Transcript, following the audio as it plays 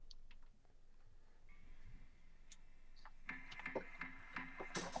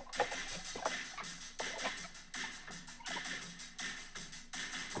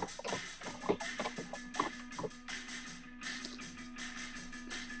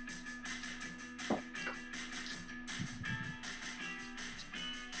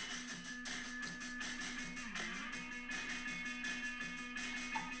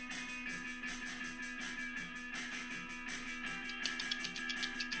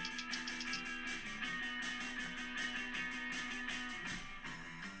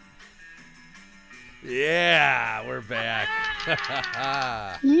Yeah, we're back.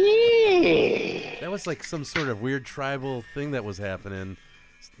 Yeah. That was like some sort of weird tribal thing that was happening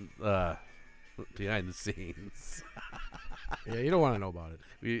behind the scenes. Yeah, you don't want to know about it.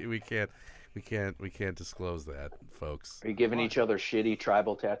 We can't disclose that, folks. Are you giving each other shitty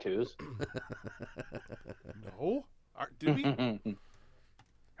tribal tattoos? No. Did we?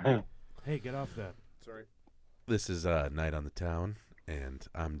 Hey, get off that. Sorry. This is Night on the Town, and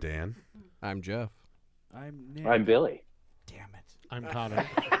I'm Dan. I'm Jeff. I'm Nick. I'm Billy. Damn it. I'm Conor.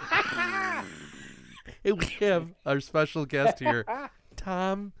 And we have our special guest here,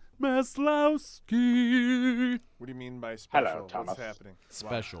 Tom Maslowski. What do you mean by special? Hello, Thomas. What's happening?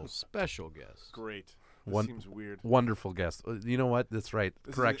 Special guest. Great. This One- seems weird. Wonderful guest. You know what? That's right.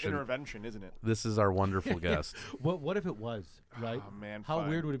 This Correction. is an intervention, isn't it? This is our wonderful guest. What if it was, right? Oh, man, How fine.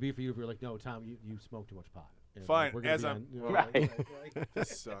 weird would it be for you if you're like, no, Tom, you smoke too much pot? And, Fine, we're gonna as be I'm- on, you know, Right.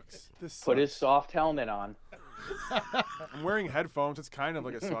 This sucks. This sucks. Put his soft helmet on. I'm wearing headphones. It's kind of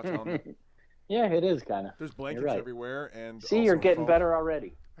like a soft helmet. Yeah, it is kind of. There's blankets right. everywhere, and See, also you're a getting phone. better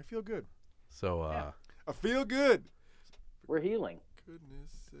already. I feel good. So, I feel good. We're healing.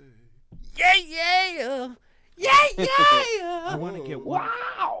 Goodness sake. I want to get one.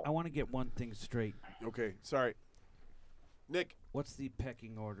 Wow. I want to get one thing straight. Okay, sorry. Nick, What's the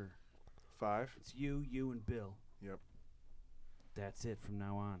pecking order? 5. It's you, and Bill. Yep. That's it from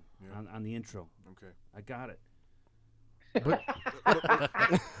now on. Yeah. On the intro. Okay. I got it.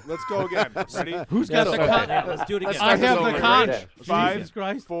 Let's go again. Ready? Who's got the okay. con? Yeah, let's do it again. I have over. the conch. Ready? 5, Jesus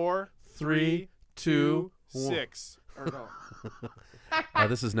Christ. 4, 3, 2, 6. Or no.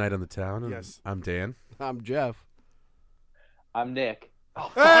 this is Night on the Town. And Yes. I'm Dan. I'm Jeff. I'm Nick.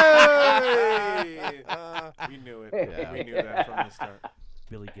 Hey! We knew it. Yeah. We knew that from the start.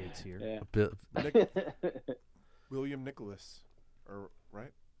 Billy Gates here. Yeah. William Nicholas. Or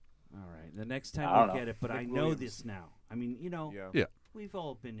right? All right. The next I time don't we know. get it, but Nick I know Williams. this now. I mean, Yeah. Yeah. we've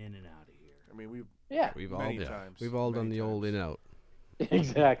all been in and out of here. I mean, we've Yeah, We've all many times. we've all done Many the old times. in out.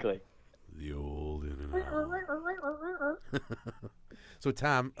 exactly. The old in and out. So,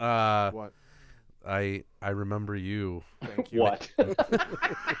 Tom, What? I remember you Thank you. What?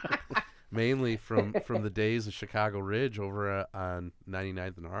 mainly from the days of Chicago Ridge over on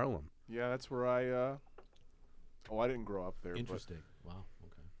 99th and Harlem. Yeah, that's where I. I didn't grow up there. Interesting. Wow.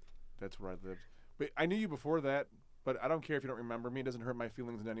 Okay. But that's where I lived. But I knew you before that. But I don't care if you don't remember me. It doesn't hurt my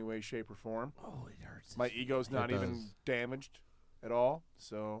feelings in any way, shape, or form. Oh, it hurts. My ego's not It even does. damaged at all.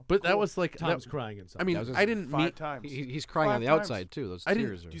 So. But that was like Tom's that, crying inside. I mean, That was just I didn't 5 meet. times. He's crying 5 on the times. outside too. Those I didn't-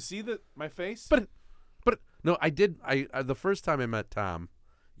 tears Do are. you see my face? But no, I did. The first time I met Tom,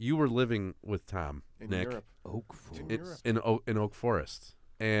 you were living with Tom, in Nick, Europe. Oak Forest. In It's Europe. in Oak Forest,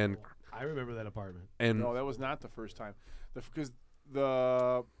 and I remember that apartment. No, that was not the first time. Because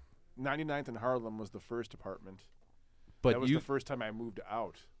the 99th in Harlem was the first apartment. but That was you, the first time I moved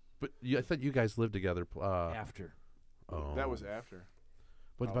out. I thought you guys lived together. After. Oh. That was after.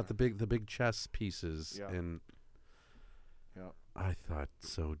 What about the big chess pieces? Yeah. And Yeah. I thought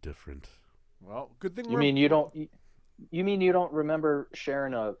so different. Well, good thing You mean you don't? You mean you don't remember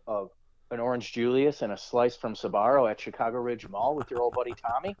sharing an orange Julius and a slice from Sbarro at Chicago Ridge Mall with your old buddy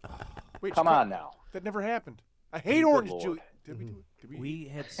Tommy? Wait, Come on now. That never happened. I hate Good orange Lord. juice. Did we do it? Did we? We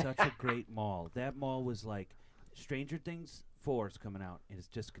had such a great mall. That mall was like Stranger Things 4 is coming out, and it's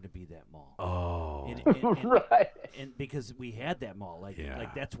just going to be that mall. Oh. Right. And because we had that mall, like Yeah.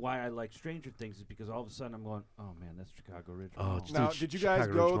 that's why I like Stranger Things, is because all of a sudden I'm going, oh man, that's Chicago Ridge Oh, Mall. it's Now, Dude, did you guys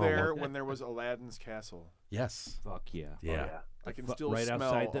Chicago go Ridge Mall there one- when there was Aladdin's Castle? Yes. Fuck yeah. Yeah. Oh, yeah. I can Fu- still right smell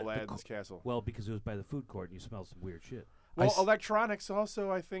outside the Aladdin's Castle. Well, because it was by the food court, and you smell some weird shit. I Well, s- electronics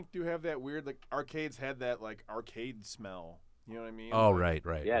also, I think, do have that weird, like, arcades had that, like, arcade smell. You know what I mean? Oh, Like,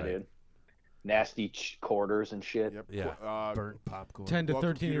 right. Yeah, right. dude. Nasty quarters and shit. Yep. Yeah. Burnt popcorn. 10 to Well,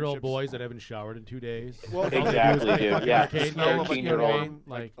 13-year-old computer boys chips. that haven't showered in 2 days. Well, All they do is Exactly, play dude. fucking Yeah. arcade Smell games, of you know what I electronic- mean?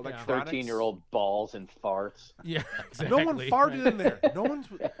 Like, yeah. electronics. 13-year-old balls and farts. Yeah, exactly. No one farted in there. No one's.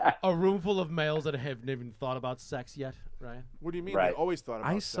 A room full of males that haven't even thought about sex yet, right? What do you mean? Right. They always thought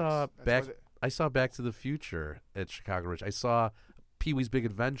about I sex. saw That's why I saw Back to the Future at Chicago Ridge. I saw Pee-wee's Big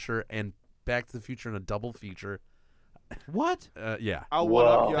Adventure and Back to the Future in a double feature. What? Yeah. I'll Whoa.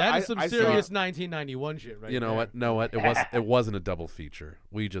 one up you. That is some I saw- serious 1991 shit, right? You know there. what? No, what? It wasn't a double feature.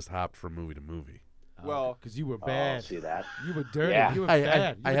 We just hopped from movie to movie. Well, because you were Oh, bad. see that? You were dirty. Yeah. You were I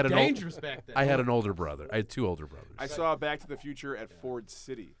bad. You had were an old- dangerous back then. I had an older brother. I had 2 older brothers. I saw Back to the Future at Ford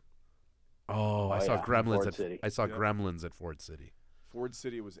City. I saw yeah, Gremlins Ford at City. I saw Yeah. Gremlins at Ford City. Ford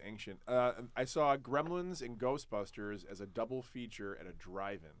City was ancient. I saw Gremlins and Ghostbusters as a double feature at a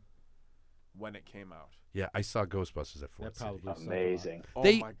drive-in when it came out. Yeah, I saw Ghostbusters at Ford That City. probably sucked a lot. Amazing. Oh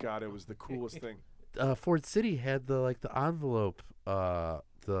They- my god, it was the coolest thing. Ford City had the envelope,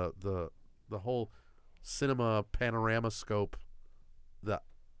 the whole cinema panorama scope, the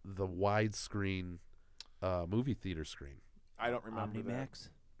widescreen movie theater screen. I don't remember that. Omnimax.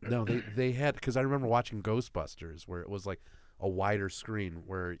 No, they had, because I remember watching Ghostbusters where it was like a wider screen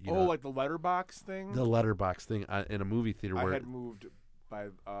where Like the letterbox thing. the letterbox thing in a movie theater I where had moved by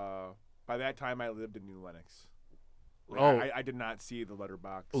that time. I lived in New Lenox. Oh. I did not see the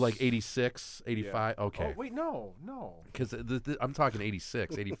letterbox. like 86, 85. Yeah. Okay. Oh wait, no. Because I'm talking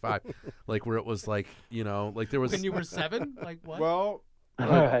 86, 85, like where it was like like there was When you were 7? Like what? Well,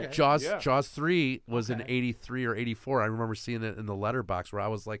 Okay. Jaws. Yeah. Jaws 3 was in Okay. 83 or 84. I remember seeing it in the letterbox where I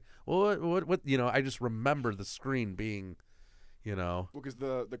was like, well, what? I just remember the screen being, because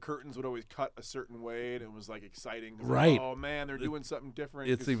the curtains would always cut a certain way, and it was like exciting. 'Cause Right. oh man, they're doing something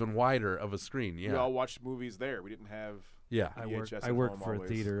different. it's 'cause even wider of a screen. We Yeah. all watched movies there. We didn't have. Yeah. I VHS worked. at I worked home for always.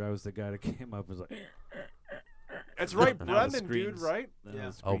 a theater. I was the guy that came up and was like, That's right, Now the Bremen, dude. screens- Right? now Yeah. the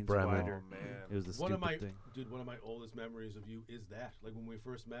Oh, screen's Bremen. wider. Oh man. It was the one of my stupid thing. one of my oldest memories of you is that, like when we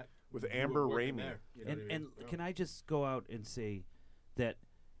first met With you were Amber working Ramey. there, you know And what I mean? can I just go out and say that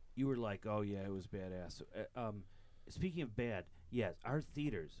you were like, oh yeah, it was badass. Speaking of bad, yes, our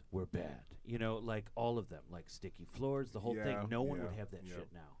theaters were bad. Like all of them, like sticky floors, the whole Yeah, thing. No one would yeah, have that yeah. shit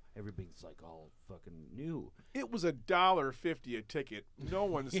now. Everything's like all fucking new. It was $1.50 a ticket. No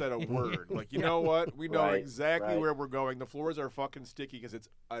one said a word. Like, you know what? We know Right, exactly right. where we're going. The floors are fucking sticky because it's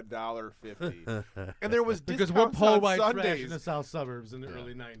 $1.50. And there was because we're discounts poor on white trash Sundays. in the south suburbs in the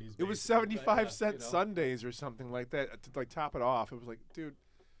early 90s. It was basically. 75-cent You know? Sundays or something like that to like top it off. It was like, dude,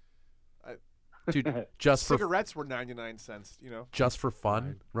 Dude, just for cigarettes were 99 cents. just for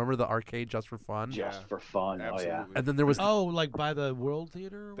fun. Remember the arcade just for fun? Just Yeah. for fun. Absolutely. Oh yeah. And then there was Oh, like by the World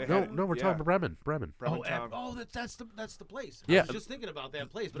Theater? or They whatever? had no, we're yeah. talking about Bremen. Bremen Town. that's the place. Yeah. I was just thinking about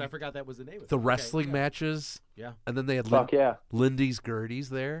that place, but I forgot that was the name of it. The Okay, wrestling yeah. matches. Yeah. And then they had Fuck yeah. Lindy's Gerties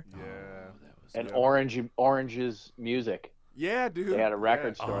there. Yeah. And Yeah. Orange's music. Yeah, dude. They had a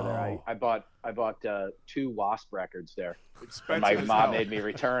record store there. Oh. I bought 2 Wasp records there. Expensive And my as mom hell. made me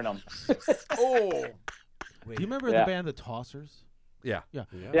return them. Oh. Wait, Do you remember Yeah. the band The Tossers? Yeah. Yeah.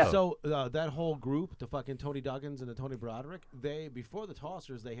 Yeah. So that whole group, the fucking Tony Duggins and the Tony Broderick, before the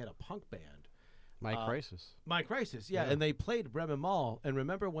Tossers, they had a punk band. My Crisis. My Crisis, yeah, and they played Bremen Mall. And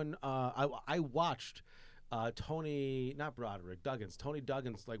remember when I watched Tony, not Broderick, Duggins. Tony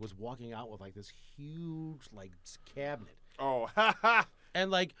Duggins was walking out with this huge cabinet. Oh. Ha ha.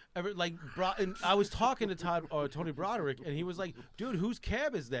 And and I was talking to Tony Broderick, and he was like, "Dude, whose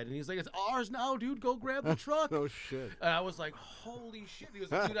cab is that?" And he's like, "It's ours now, dude. Go grab the truck." Oh shit. And I was like, "Holy shit!" He was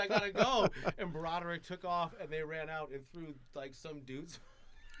like, "Dude, I gotta go." And Broderick took off, and they ran out and threw some dudes.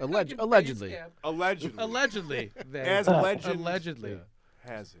 Allegedly. Allegedly. Then. As legend Allegedly.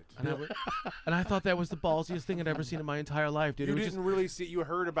 has it. And I thought that was the ballsiest thing I'd ever seen in my entire life, dude. You It was didn't just really see. You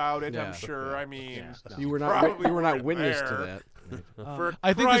heard about it, Yeah. I'm sure. I mean, no. You were Probably not weren't witness to there. that. for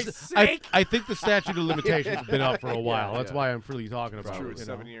I think Christ's this, sake. I think the statute of limitations has been up for a while. That's yeah. why I'm freely talking about True, it. it's you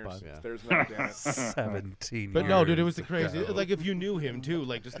 7 know, years. but- Yeah. There's no damn it. 17 But no, dude, it years was the crazy. ago. Like if you knew him too,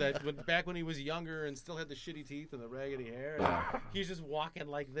 just that back when he was younger and still had the shitty teeth and the raggedy hair, and he's just walking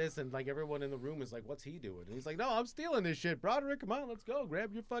like this, and everyone in the room is like, "What's he doing?" And he's like, "No, I'm stealing this shit, Broderick. Come on, let's go,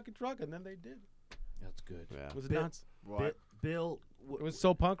 grab your fucking truck." And then they did. That's good. Yeah. It was Bi- nuts. What? Bill, It was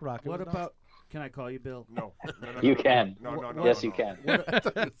so punk rock. It what was nuts. about? Can I call you Bill? No. You can. No. Yes, no. you can.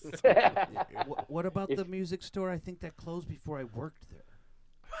 What about If- the music store? I think that closed before I worked there.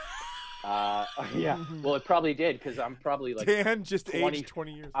 Yeah. Well, it probably did because I'm probably Dan just 20 aged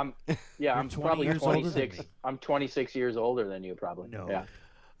 20 years. I'm 20 probably years older than 26. me. I'm 26 years older than you, probably. No. Yeah.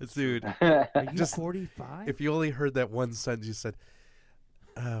 Dude, Are you Just- 45? if you only heard that one sentence you said,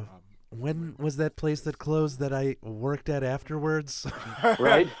 when was that place that closed that I worked at afterwards?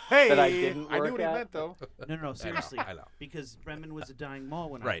 Right? Hey, That I didn't I knew work what he at? meant though. No, seriously. I know. Because Bremen was a dying mall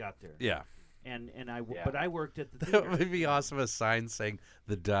when I Right. got there. Yeah. And Yeah. but I worked at the That theater. would be awesome, a sign saying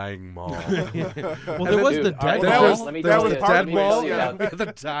the dying mall. Well, And there then- was Dude, the all right, dead that mall. was- let me that tell was you- part let of me the tell mall, you yeah. about- the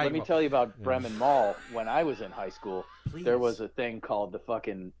dying Let me mall. tell you about Bremen Mall. When I was in high school, Please. there was a thing called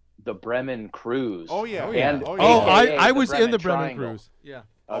the Bremen Cruise. Oh yeah. And- oh, Oh, AKA I the was in Bremen the Bremen Triangle. Cruise. Yeah.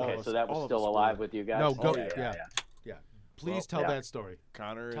 Okay, All so that of was us still were. alive with you guys. No, go. Okay, Yeah. Please Well, tell yeah. that story.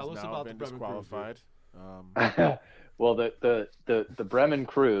 Connor Tell has us now about been the Bremen Cruise, disqualified. Well, the Bremen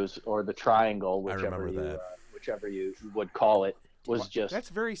Cruise or the Triangle, I remember whichever you would call it, was just That's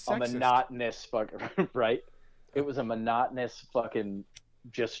very a sexist. monotonous fucking right. It was a monotonous fucking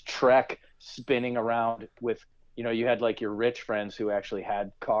just trek spinning around with you know, you had like your rich friends who actually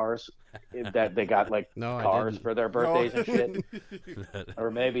had cars that they got like No, I cars didn't. for their birthdays and shit.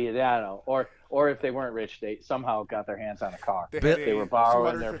 Or maybe, yeah, I don't know. Or if they weren't rich, they somehow got their hands on a car. They were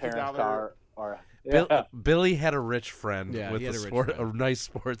borrowing their parents' car. Or Billy had a rich friend Yeah, with he had a, a rich friend. a nice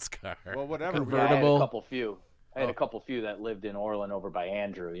sports car. Well, whatever. Convertible. I had a couple few that lived in Orland over by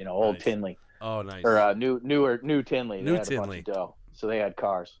Andrew, you know, old Nice. Tinley. Oh, nice. Or new Tinley. New They had Tinley. a bunch of dough. So they had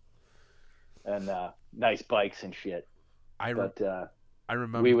cars. And nice bikes and shit. I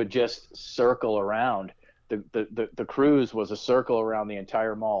remember. We would just circle around. The cruise was a circle around the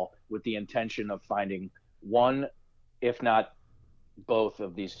entire mall with the intention of finding one, if not both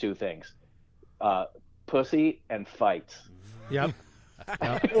of these two things. Pussy and fights. Yep.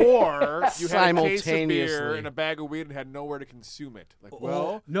 Or you had a case of beer Simultaneously. and a bag of weed and had nowhere to consume it. Like,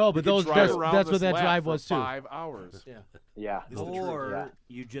 well, No, but you could those drive that's, around that's what this that lap drive for was too. 5 hours. Yeah. Or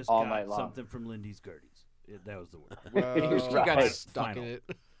you just All got night long. something from Lindy's Gerties. That was the word. Well, We got Right. stuck Final. in it.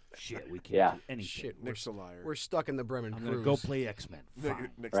 Shit, we can't Yeah. do anything. Shit, Nick's a liar. We're stuck in the Bremen I'm cruise. gonna go play X-Men.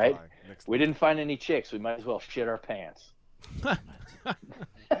 Fine. Nick's Right? lying. Nick's We lying. didn't find any chicks. We might as well shit our pants.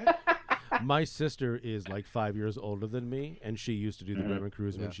 My sister is like 5 years older than me, and she used to do the Mhm. Bremen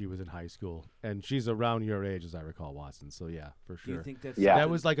cruise when Yeah. she was in high school. And she's around your age, as I recall, Watson. So yeah, for Do you sure. think that's Yeah. That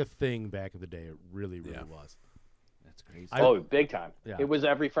was like a thing back in the day. It really, really Yeah. was. that's crazy? Oh, big time. Yeah. It was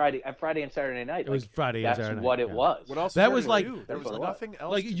every Friday and Saturday night. It was Friday and That's Saturday night, what it yeah. was. What else? That was was there like- to do? There That's was what it was. nothing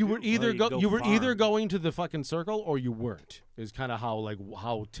else. Like to you were do. either Well, you go either farm. going to the fucking circle or you weren't. Is kind of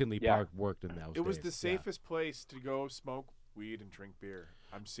how Tinley Yeah. Park worked in those It was days. the Yeah. safest place to go smoke weed and drink beer.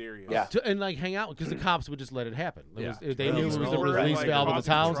 I'm serious. Yeah. And like hang out because the cops would just let it happen. They Yeah. knew it Well, was the no, release like, valve of the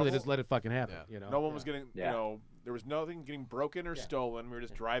causing town, so they trouble. just let it fucking happen. Yeah. You know, No one was getting, Yeah. there was nothing getting broken or stolen. We were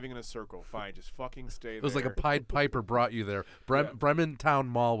just driving in a circle. Fine, just fucking stay there. It was like a Pied Piper brought you there. Yeah. Bremen Town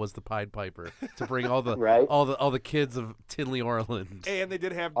Mall was the Pied Piper to bring all the Right. all the kids of Tinley, Orland. And they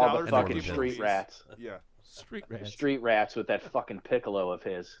did have All dollar the fucking fucking street movies. rats. Yeah. street rats. Street rats with that fucking piccolo of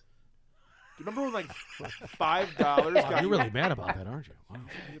his. Do you remember when like $5 Wow, got you're really mad about that, aren't you? Wow.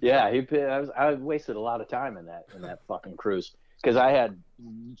 Yeah, I wasted a lot of time in that fucking cruise because I had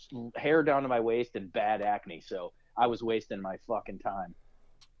hair down to my waist and bad acne, so I was wasting my fucking time.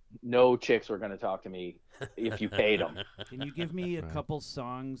 No chicks were gonna talk to me if you paid them. Can you give me a Right. couple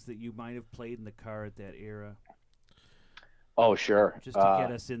songs that you might have played in the car at that era, Oh sure. just to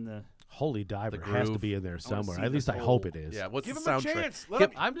get us in the? Holy Diver The has to groove. be in there somewhere. see At the least I whole- hope it is. Yeah, what's Give the him a soundtrack? chance. Let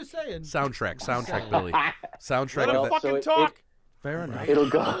Give- him I'm just saying. Soundtrack, Billy. Soundtrack. let Well, him of fucking so talk. Fair enough.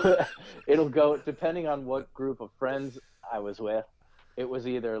 it'll go depending on what group of friends I was with. It was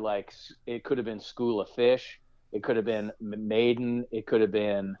either like it could have been School of Fish, it could have been Maiden, it could have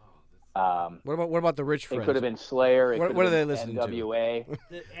been What about the rich it friends? could have been Slayer. It What- could what have are they been listening to? NWA.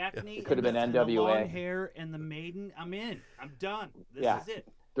 The acne, Could have been and the NWA. long hair and the maiden. I'm in. I'm done. This Yeah. is it.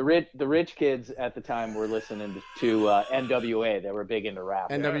 The rich kids at the time were listening to NWA. They were big into rap.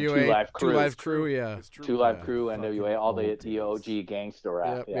 NWA, Two Live Crew, Two Live Crew, yeah. It's true. Two Live Yeah, Crew, fucking NWA, all the old days. OG gangster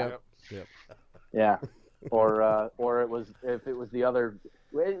rap. Yep, Yeah, yep. yeah. Or it was if it was the other.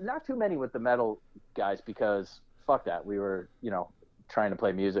 Not too many with the metal guys because fuck that. We were trying to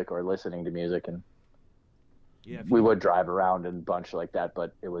play music or listening to music and. Yeah. We would drive around in a bunch like that,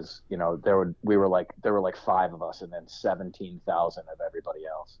 but it was, there were like 5 of us and then 17,000 of everybody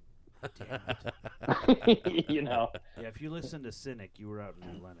else. Yeah. If you listen to Cynic, you were out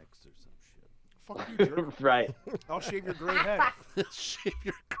in New Lenox or some shit. Fuck you, jerk. Right. I'll shave your gray head. Shave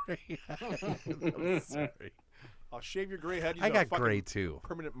your gray head. I'm sorry. I'll shave your gray head. Use I a got fucking gray too.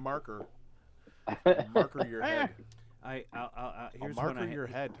 Permanent marker. Marker your head. Here's marker one your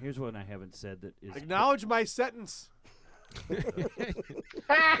head. Here's one I haven't said that is. Acknowledge my sentence.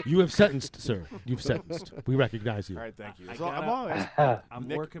 You have sentenced, sir. You've sentenced. We recognize you. All right, thank you. I So I'm gotta- always. I'm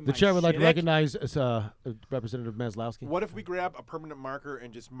Nick- working. The my chair would like to shit. recognize Representative Maslowski. What if we grab a permanent marker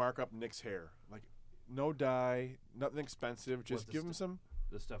and just mark up Nick's hair? Like, no dye, nothing expensive. Just the give him some.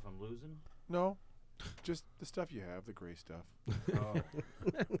 The stuff I'm losing. No, just the stuff you have, the gray stuff.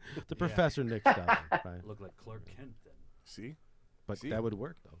 The Professor Nick stuff. Right. Look like Clark Kent then. See? But See? that would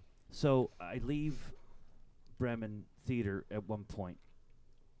work, though. So I leave Bremen Theater at one point,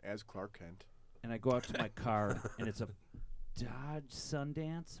 As Clark Kent. and I go out to my car, and it's a Dodge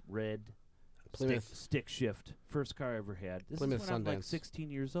Sundance red Plymouth. stick shift. First car I ever had. This Plymouth is when I'm like Sundance. 16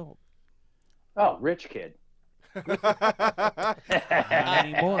 years old. Oh, rich kid. Not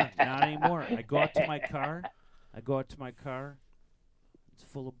anymore. Not anymore. I go out to my car. It's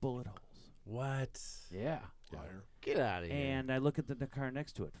full of bullet holes. What? Yeah. Liar. Get out of here. And I look at the car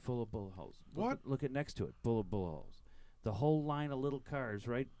next to it, full of bullet holes. What? Look at next to it, full of bullet holes. The whole line of little cars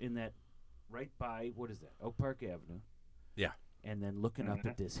right in that right by, what is that, Oak Park Avenue. Yeah. And then looking up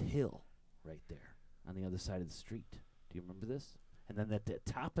at this hill right there on the other side of the street. Do you remember this? And then at the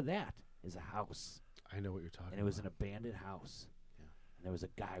top of that is a house. I know what you're talking about. And it was an abandoned house. Yeah. And there was a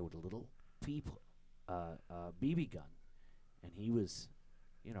guy with a little BB gun. And he was,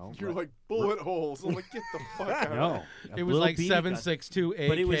 you know. You're like bullet holes. I'm like, get the fuck out. No. It was like 7.62 AK.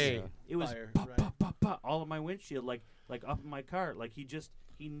 But it was fire, pop, right? pop, pop, pop, all of my windshield, like up in my car. Like he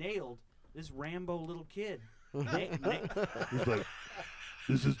nailed this Rambo little kid. He's like,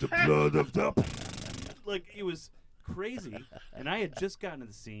 This is the blood of the... like, it was crazy. And I had just gotten to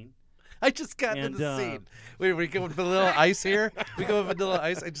the scene. I just got to the scene. Wait, we going vanilla ice here? We going vanilla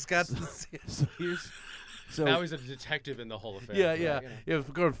ice? I just got to the scene. So now he's a detective in the whole affair. Yeah. We're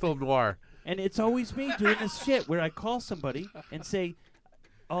going film noir. And it's always me doing this shit where I call somebody and say,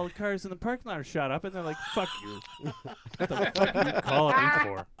 all the cars in the parking lot are shot up, and they're like, fuck you. What the fuck are you calling me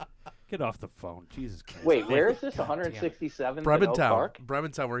for? Get off the phone. Jesus Christ. Wait, where is this? 167th in Oak Park?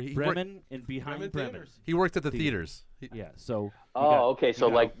 Brementown, where he Bremen and behind Bremen. He worked at the theaters. Yeah, so. Okay, so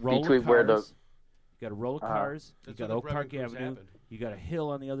like between where the. You got a row of cars. You got Oak Park Avenue. You got a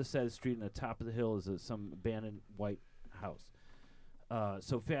hill on the other side of the street, and the top of the hill is some abandoned white house.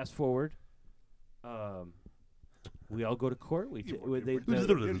 So fast forward. We all go to court. The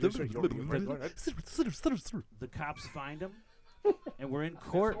cops find him, and we're in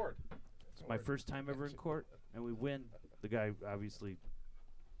court. It's my first time ever in court, and we win. The guy obviously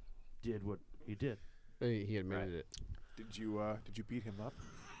did what he did. He admitted it. Did you beat him up?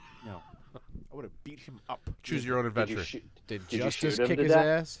 No. I would have beat him up. Choose your own adventure. Did you Justice shoot him kick to his death?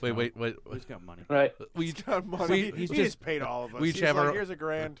 ass? Wait. He's got money. Right. He's got money. He's He just just paid all of us. we each He's have like, our- here's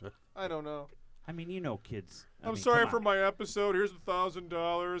 $1,000. I don't know. I mean, you know, kids. I'm sorry for my episode. Here's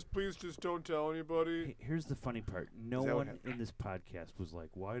 $1,000. Please just don't tell anybody. Here's the funny part. No that what one in this podcast was like,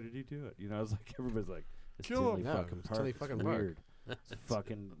 "Why did he do it?" You know, I was like, everybody's like, "It's Kill Tinley him. fucking It's Park. Tinley It's fucking Park." weird. It's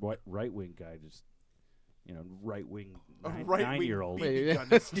fucking right wing guy, just right wing right-wing 9-year-old.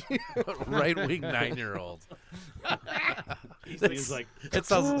 Right wing 9-year-old. He's like, It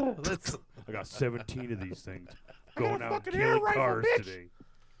sounds. I got 17 of these things going out and killing cars today.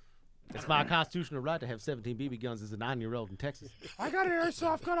 It's my constitutional right to have 17 BB guns as a 9-year-old in Texas. I got an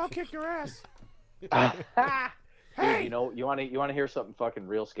airsoft gun. I'll kick your ass. Hey, you want to hear something fucking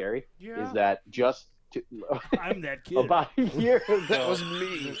real scary? Yeah. Is that just I'm that kid. about a year ago? That was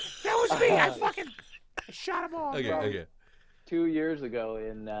me. That was me. I fucking shot him all. Okay. 2 years ago,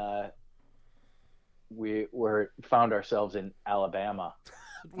 we found ourselves in Alabama.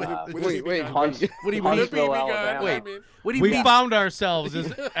 Wait. Hunts- What do you mean? Huntsville, Alabama. Wait. What do you We mean? found ourselves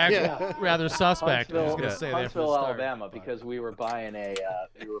as rather suspect. I was Huntsville, going to say that from Huntsville, the start. Alabama, because we were buying an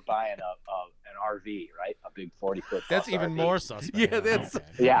RV, right? A big 40-foot. That's even RV. more suspect. Yeah, that's.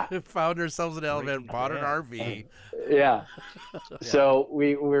 Yeah. Found ourselves in Alabama, bought an RV. Yeah. So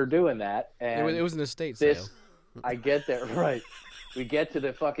we were doing that, and It was an estate sale. I get there, right. We get to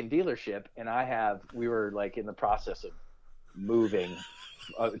the fucking dealership, and we were like in the process of moving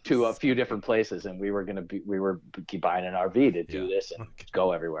to a few different places, and we were buying an RV to do this and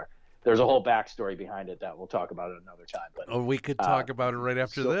go everywhere. There's a whole backstory behind it that we'll talk about at another time. But We could talk about it right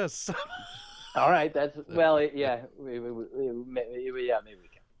after this. all right, that's maybe we can.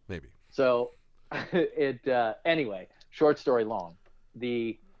 Maybe. So anyway, short story long.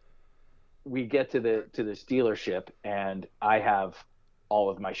 We get to this dealership, and I have all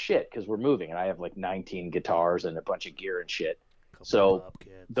of my shit because we're moving, and I have like 19 guitars and a bunch of gear and shit. So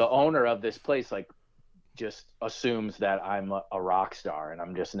the owner of this place like just assumes that I'm a rock star, and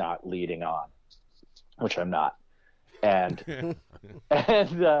I'm just not leading on, which I'm not. And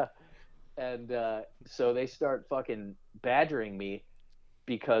so they start fucking badgering me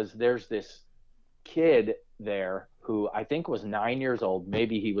because there's this kid there who I think was 9 years old,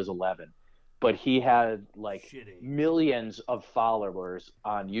 maybe he was 11, but he had like millions of followers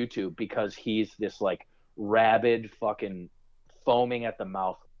on YouTube because he's this like rabid fucking foaming at the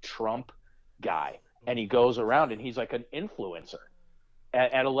mouth Trump guy, and he goes around and he's like an influencer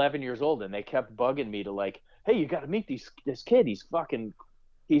at 11 years old, and they kept bugging me to like, hey, you got to meet this kid, he's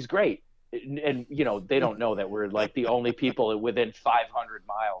great. And you know, they don't know that we're like the only people within 500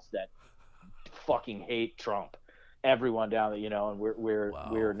 miles that fucking hate Trump. Everyone down there, you know, and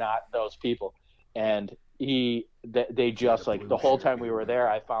we're not those people. And they just like the whole time we were there,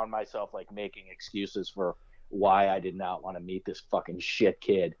 I found myself like making excuses for why I did not want to meet this fucking shit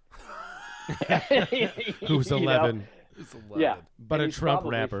kid. Who's 11. Know? Yeah, but and a he's Trump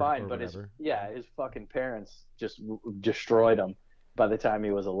probably rapper fine, or but whatever. his fucking parents just destroyed him by the time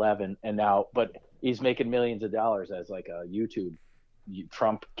he was 11, but he's making millions of dollars as like a YouTube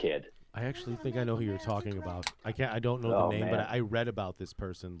Trump kid. I actually think I know who you're talking about. I don't know Oh, the name, man. but I read about this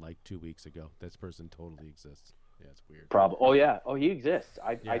person like 2 weeks ago. This person totally exists. Yeah, it's weird. Probably. Oh yeah. Oh, he exists.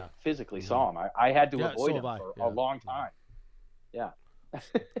 I Yeah. physically saw him. I had to Yeah, avoid so him have I. for Yeah. a long time. Yeah.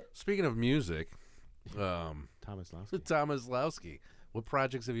 Speaking of music, Tom Maslowski. Tom Maslowski, what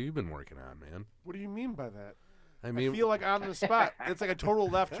projects have you been working on, man? What do you mean by that? I I mean, feel like on the spot. It's like a total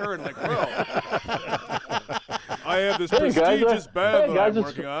left turn. Like, bro, I have this Hey, guys, prestigious band hey, that guys, I'm it's-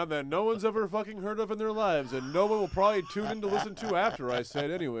 working on that no one's ever fucking heard of in their lives, and no one will probably tune in to listen to after I say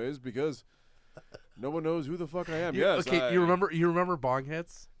it anyways, because no one knows who the fuck I am. Yes, okay, you remember Bong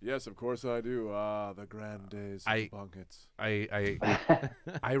Hits? Yes, of course I do. Ah, the grand days of the bong hits.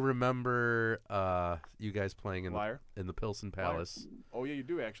 I remember you guys playing in Liar. the Pilsen Palace, Oh yeah, you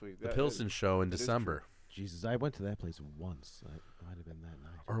do actually. the Pilsen show in that is December, Jesus, I went to that place once. It might have been that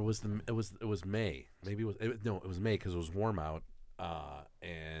night. or it was May? Maybe it was May because it was warm out,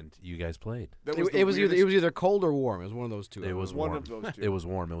 and you guys played. That It, the it was weirdest- either cold or warm. It was one of those two. It was one warm. of those two. It was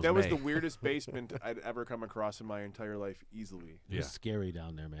warm. It was That was May. the weirdest basement I'd ever come across in my entire life, easily. It was Yeah. scary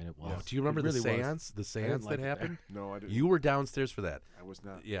down there, man. It was. Oh, do you remember It really the was. seance? The seance like that it there. happened? No, I didn't. You were downstairs for that. I was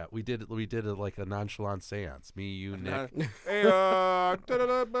not. Yeah, we did like a nonchalant seance. Me, you, Nick. Hey,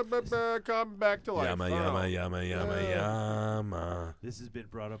 come back to life. Yama I don't know. yama yama yama yama. This has been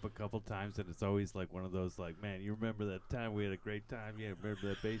brought up a couple times, and it's always like one of those, like, man, you remember that time we had a great time? Yeah, remember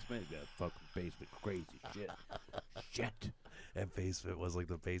that basement? That fucking basement, crazy shit. Shit. That basement was like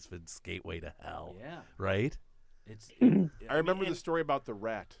the basement's gateway to hell, Yeah. right? It's. I remember the story about the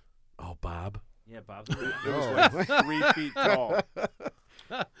rat. Oh, Bob. Yeah, Bob's. It was like 3 feet tall.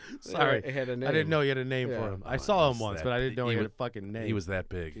 Sorry, It had a name. I didn't know you had a name Yeah. for him. I Oh, saw he's him once, that but I big. didn't know He he had was- a fucking name. He was that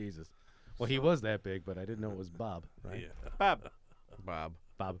big. Jesus. Well, he was that big, but I didn't know it was Bob. Right? Yeah. Bob. Bob.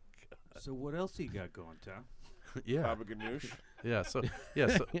 Bob. So what else you got going, Tom? Yeah. Baba Ganoush. Yeah.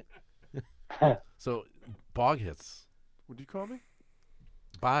 So bog hits. What do you call me?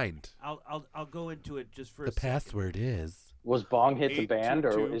 Bind. I'll go into it just for The a second. password is. Was Bong Hits a band, or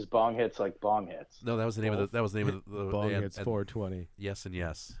 822. is Bong Hits like Bong Hits? No, that was the name of the. That was the name of the. Bong and- hits and 420. Yes and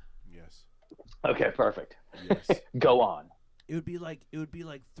yes. Yes. Okay, perfect. Yes. Go on. It would be like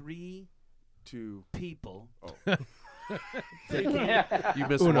 3 Two. people. Oh. You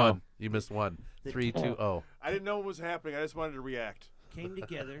missed Uno. one. You missed one. The- 3, 2, 0. I didn't know what was happening. I just wanted to react. Came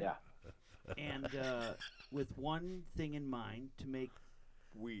together Yeah. and with one thing in mind, to make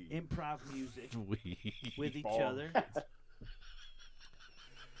We. improv music We. with each Bong. other.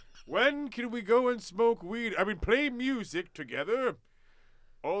 When can we go and smoke weed? I mean, play music together.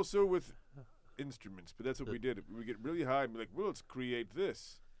 Also with instruments, but that's what we did. We would get really high and be like, well, let's create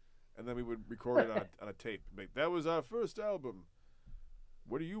this. And then we would record it on a tape. Like, that was our first album.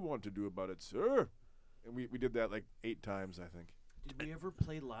 What do you want to do about it, sir? And we did that like 8 times, I think. Did we ever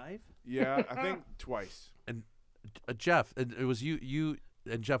play live? Yeah, I think twice. Jeff, and it was you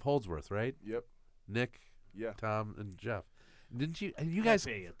and Jeff Holdsworth, right? Yep. Nick, Yeah. Tom, and Jeff. Didn't you? And you guys.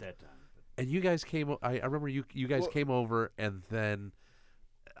 Cafe at that time. And you guys came. I remember you guys Well- came over, and then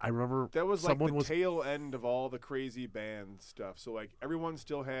I remember That was like someone the was. tail end of all the crazy band stuff. So like everyone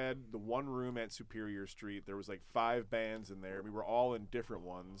still had the one room at Superior Street. There was like 5 bands in there. We were all in different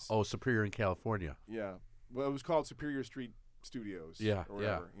ones. Oh, Superior in California. Yeah. Well, it was called Superior Street Studios. Yeah, Or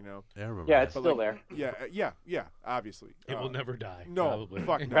whatever, you know. Yeah, I remember. Yeah, that. it's But, still like, there. Yeah, obviously. It will never die. No, probably.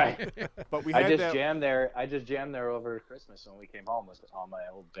 fuck no. Right. But we I had just that. jammed there. I just jammed there over Christmas when we came home with all my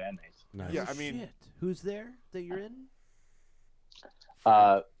old bandmates. Nice. Yeah, Oh, I mean, shit. Who's there that you're in?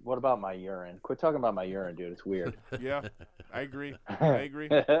 What about my urine? Quit talking about my urine, dude. It's weird. yeah, I agree. I agree.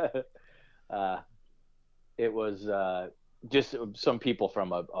 It was just some people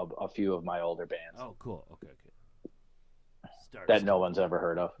from a few of my older bands Oh, cool. Okay. Start. that no one's ever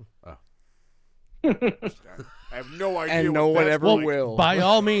heard of. I have no idea. And what no one that's ever like. will. By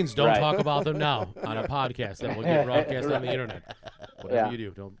all means, don't Right. talk about them now on a podcast that will get broadcast on the Right. internet. Whatever Yeah. you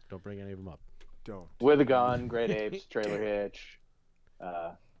do, don't bring any of them up. Don't. With a Gun, Great Apes, Trailer Hitch,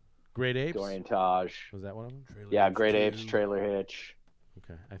 Great Apes? Dorian Taj. Was that one of them? Yeah, Great Apes, Trailer Hitch.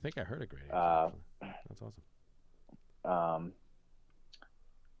 Okay. I think I heard of Great Apes. Uh, actually. That's awesome.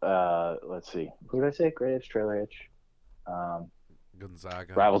 Let's see. Who did I say? Great Apes, Trailer Hitch.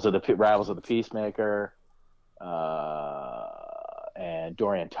 Gonzaga. Rivals of the Peacemaker, and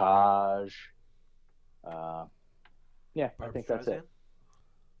Dorian Taj. Yeah, I think that's it.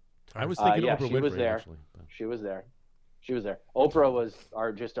 I was thinking yeah, Oprah she Winfrey, was there. actually. but- She was there. Oprah was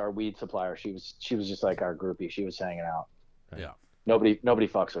our weed supplier. She was just like our groupie. She was hanging out. Yeah. Nobody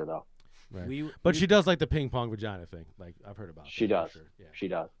fucks her though. Right. But she does like the ping pong vagina thing. Like, I've heard about She that, does. for Sure. Yeah, She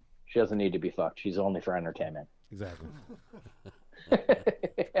does. She doesn't need to be fucked. She's only for entertainment. exactly.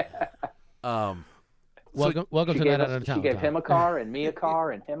 Welcome She to gave, Night Out of she Town. gave Tom. him a car and me a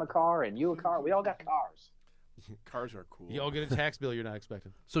car and him a car and you a car. We all got cars. Cars are cool. You all get a tax bill you're not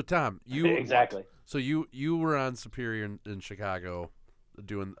expecting. So Tom, you Exactly. So you were on Superior in Chicago,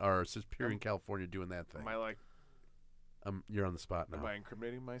 doing or Superior in California doing that thing. Am I like? You're on the spot now. Am I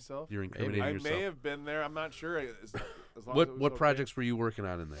incriminating myself? You're incriminating I yourself. may have been there. I'm not sure. As long What as it was what okay. projects were you working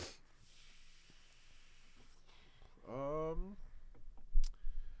on in there?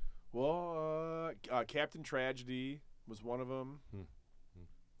 Well, Captain Tragedy was one of them.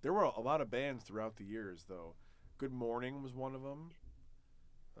 There were a lot of bands throughout the years, though. Good Morning was one of them.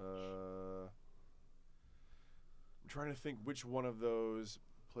 I'm trying to think which one of those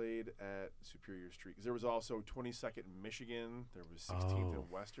played at Superior Street. Because there was also 22nd in Michigan. There was 16th in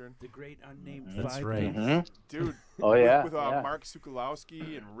Western. The great unnamed That's five right. names. Dude. Oh, yeah. With yeah. Mark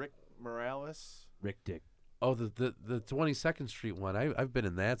Sukalowski and Rick Morales. Rick Dick. Oh, the 22nd Street one. I've been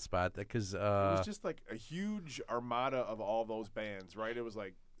in that spot because It was just like a huge armada of all those bands, right? It was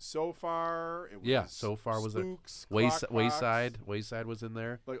like So Far. It was So Far was there. Spooks, Wayside was in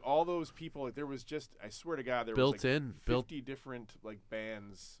there. Like all those people, like there was just, I swear to God, there Built was like in, 50 different like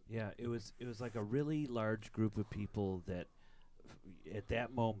bands. Yeah, it was like a really large group of people that at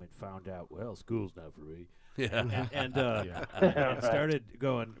that moment found out, well, school's not for me. Yeah. And started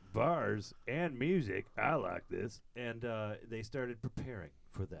going bars and music. I like this, and they started preparing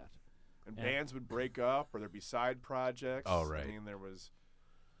for that. And Yeah. bands would break up or there'd be side projects. Oh, right. I mean, there was,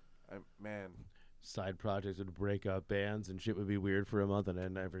 man. Side projects would break up bands and shit would be weird for a month, and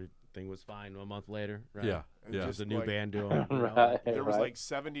then everything was fine a month later. Right? Yeah. And Yeah. Just a new like, band doing. Right. There was like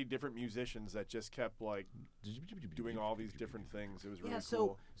 70 different musicians that just kept like doing all these different things. It was really Yeah,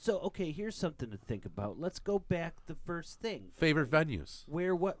 cool. so okay, here's something to think about. Let's go back the first thing. Favorite venues.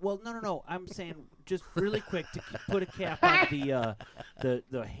 Where what? Well, no. I'm saying just really quick to put a cap on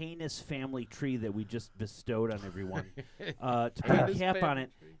the heinous family tree that we just bestowed on everyone. To put a Heinous cap on family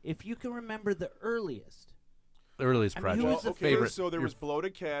it, tree. if you can remember the earliest. The earliest I mean, project. who was the Okay, favorite? so there your was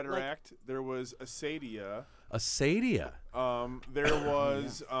Bloated Cataract. There was Asadia. Asadia. There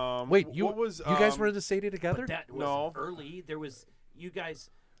was Wait, what was you guys were in Asadia together? But that was No. early. There was you guys.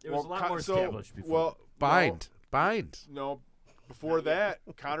 There was well, a lot more established before. Well, Bind. No, before that,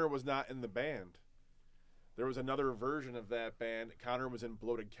 Conor was not in the band. There was another version of that band. Conor was in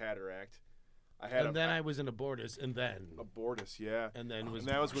Bloated Cataract. I had And then I was in Abortus, and then Abortus, yeah. and then was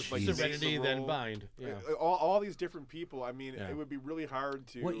And that was with like Serenity, Nate then LaRoe. Bind. Yeah. All these different people. I mean, Yeah. it would be really hard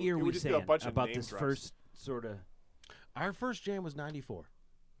to. what year it were would we just be saying a bunch about of name this drops. first sort of? Our first jam was '94,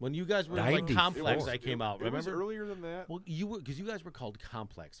 when you guys were in, 94. like Complex. It I came out. It was Remember? earlier than that. Well, you were because you guys were called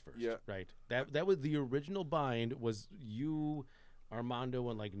Complex first. Yeah. Right. That was the original Bind. Was you, Armando,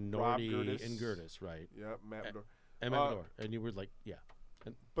 and like Nordy Gertis. and Gertis, right? Yeah, Matt. Bedore. And Amador. And you were like, yeah.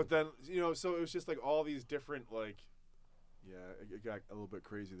 But then so it was just like all these different like, yeah, it got a little bit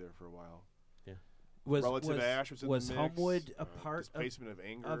crazy there for a while. Relative Ash was in the mix. Homewood a part Displacement of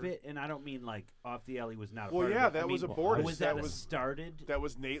Anger. of it? And I don't mean like Off the Alley was not a Well, part yeah, of it. that I was mean, Abortus. Was That that was- started? That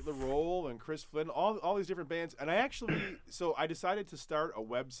was Nate LaRoe and Chris Flynn, all these different bands, and I actually, so I decided to start a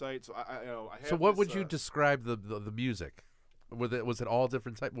website. So I have So what this, would you describe the music? Was it all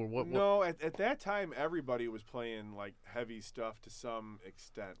different type? Or what? No, at that time, everybody was playing like heavy stuff to some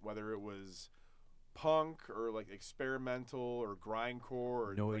extent, whether it was punk or like experimental or grindcore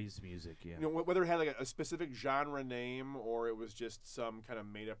or Noise music, yeah. whether it had like a specific genre name or it was just some kind of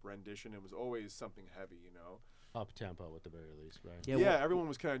made up rendition. It was always something heavy, Up tempo at the very least, right? Yeah, Yeah, well- everyone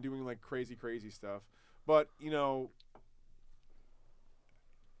was kind of doing like crazy stuff, but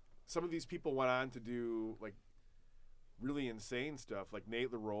some of these people went on to do like really insane stuff. Like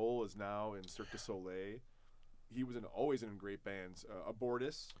Nate LaRoe is now in Cirque du Soleil. He was always in great bands.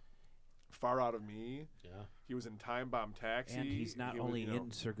 Abortus, Far Out of Me. Yeah. He was in Time Bomb Taxi. And he's not He was, only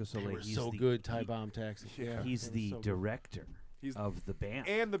in Cirque du They Soleil. were He's so the, good, Tie Bomb Taxi. Yeah. He's They were the so good. director He's of the band.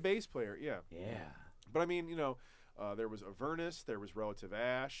 and the bass player. Yeah, Yeah. but I mean, there was Avernus, there was Relative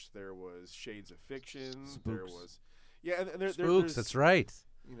Ash, there was Shades of Fiction, there Spooks. was and there's Spooks. That's right.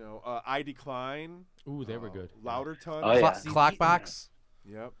 I Decline. Ooh, they were good. Louder Ton. Oh, yeah. Clockbox.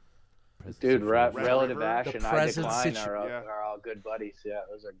 Yep. Dude, Red Relative River, Ash the and I present Decline situ- are all good buddies. Yeah,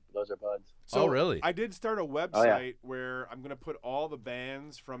 those are buds. Oh, really? I did start a website where I'm going to put all the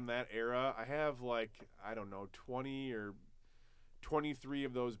bands from that era. I have like, I don't know, 20 or 23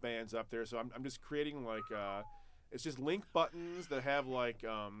 of those bands up there. So I'm just creating like, it's just link buttons that have like,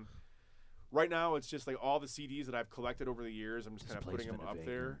 right now it's just like all the CDs that I've collected over the years. I'm just kind of putting them Displacement of up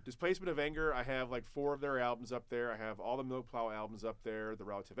there. Anger. Displacement of Anger, I have like 4 of their albums up there. I have all the Milk Plow albums up there. The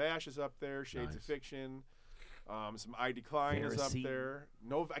Relative Ash is up there. Shades of Nice. Fiction. Some I Decline is up Veracene. there.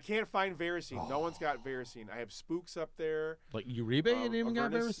 No, I can't find Veracene. No one's got Veracene. I have Spooks up there. Like Uribe ain't even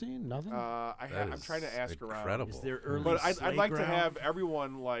got Avernus. Veracene? Nothing? I'm trying to ask incredible. Is there early around. But I'd Slay like to Ground? have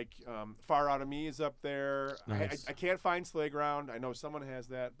everyone, like, Far Out of Me is up there. Nice. I can't find Slayground. I know someone has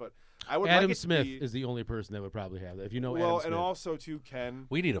that, but I would Adam like it to Smith be, is the only person that would probably have that. If you know well, Adam and Smith. also, too, Ken.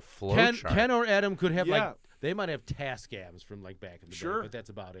 We need a flow Ken, chart. Ken or Adam could have, Yeah. like, they might have Tascams from, like, back in the Sure. day, but that's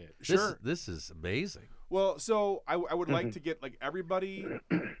about it. Sure. This is amazing. Well, so I would like to get like everybody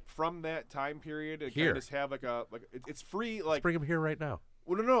from that time period and kind Here. of just have like it's free Let's like bring him here right now.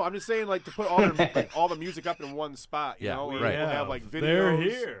 well no I'm just saying like to put all all the music up in one spot you Yeah, know or right. we'll have like videos They're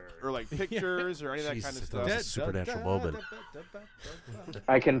here. or like pictures or any of that kind of Jesus, stuff. that was a supernatural moment.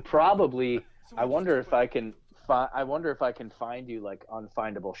 I can probably. I wonder if I can. I wonder if I can find you like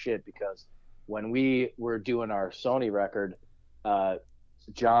unfindable shit because when we were doing our Sony record,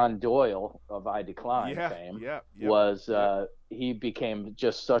 John Doyle of I Decline fame was he became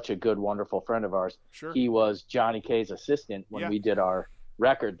just such a good, wonderful friend of ours. Sure. He was Johnny K's assistant when we did our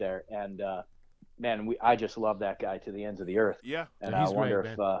record there, and man, I just love that guy to the ends of the earth. Yeah. And He's I wonder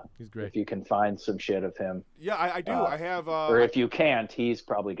great, He's if great. you can find some shit of him, Yeah, I do. I have or if you can't, he's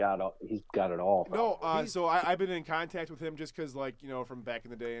probably got it all. no, so I've been in contact with him just because, like, you know, from back in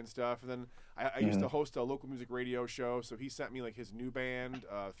the day and stuff. And then I used to host a local music radio show, so he sent me, like, his new band,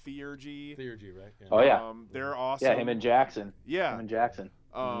 Theurgy. Theurgy, right? Yeah. Oh yeah, They're awesome. yeah, him and Jackson. Yeah. Him and Jackson.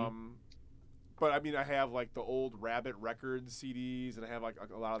 But I mean, I have like the old Rabbit Records CDs, and I have like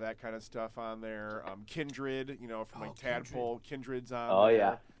a lot of that kind of stuff on there. Kindred, you know, from like Tadpole, Kindred's on. Oh there.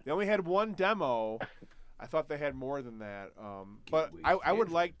 yeah. They only had one demo. I thought they had more than that. But I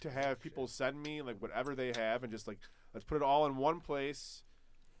would like to have people send me like whatever they have, and just like let's put it all in one place.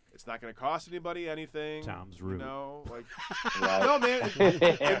 It's not going to cost anybody anything. Tom's You rude. know, like Right. no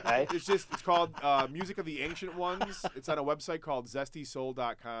man. Right. It's called Music of the Ancient Ones. It's on a website called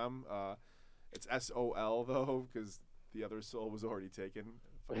zestysoul.com. It's SOL though, because the other soul was already taken.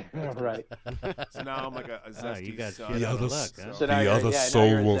 Right. So now I'm like a zesty you got son. shit out of other luck, huh? So now The you're- other yeah, now soul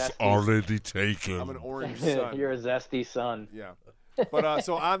you're a was zesty- already taken. I'm an orange son. You're a zesty son. Yeah. But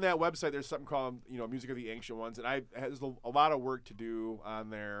so on that website, there's something called Music of the Ancient Ones, and there's a lot of work to do on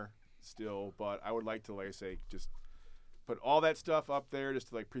there still. But I would like to, like I say, just put all that stuff up there just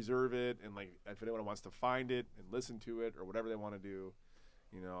to like preserve it, and like if anyone wants to find it and listen to it or whatever they want to do.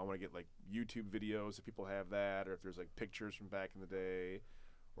 I want to get like YouTube videos if people have that, or if there's like pictures from back in the day,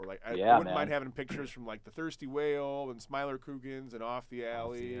 or like I wouldn't mind having pictures from like the Thirsty Whale and Smiler Coogan's and Off the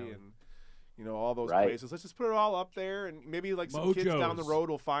Alley and all those places. Let's just put it all up there, and maybe like some kids down the road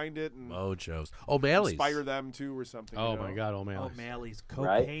will find it and Mojos. O'Malley's. inspire them too or something. Oh my God, O'Malley's. O'Malley's,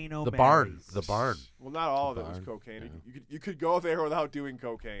 Right? cocaine The barn. O'Malley's. The barn. Well, not all of The it was barn, cocaine. yeah. You could go there without doing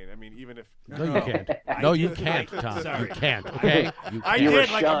cocaine. I mean, even if No, you can't. No, you can't, Tom. You Sorry. can't. Okay. You I You can't. were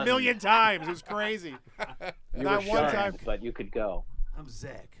did like a shunned. million times. It was crazy. You Not were one shunned, time. but you could go. I'm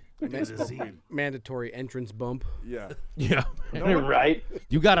Zach. Good to see you. Mandatory entrance bump. Yeah. Yeah. Right?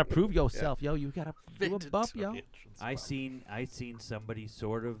 You gotta prove yourself, yo. You gotta do a bump, yo. I seen somebody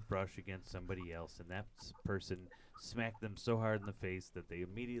sort of brush against somebody else, and that person smacked them so hard in the face that they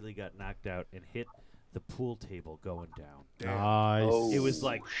immediately got knocked out and hit the pool table going down. Nice. Oh, It was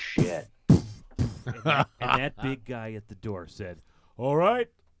like- shit. And that big guy at the door said, "All right,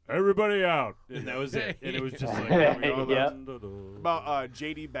 everybody out," and that was it. And it was just like, Yep. About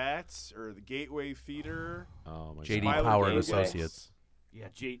JD Bats or the Gateway Theater. Oh my JD Smiler Power and Gateway. Associates. yeah,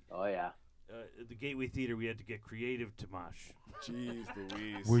 Oh yeah. the Gateway Theater. We had to get creative, Tomash. Jeez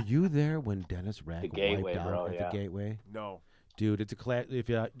Louise. Were you there when Dennis Rack The Gateway, wiped out bro, at yeah. the Gateway? No. Dude, it's a if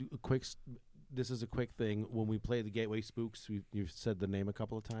you this is a quick thing. When we play the Gateway Spooks, you've said the name a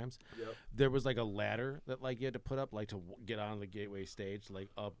couple of times. Yep. There was like a ladder that like you had to put up like to get on the Gateway stage, like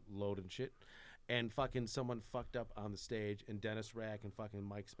upload and shit. And fucking someone fucked up on the stage, and Dennis Rack and fucking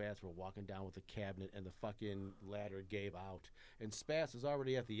Mike Spatz were walking down with a cabinet, and the fucking ladder gave out. And Spatz was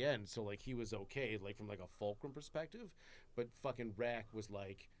already at the end, so like he was okay, like from like a fulcrum perspective. But fucking Rack was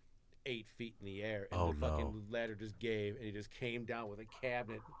like 8 feet in the air, and Oh, the fucking no. ladder just gave, and he just came down with a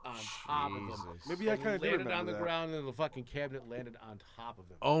cabinet on top of him. Maybe I And kind of do landed remember on the that. ground, and the fucking cabinet landed on top of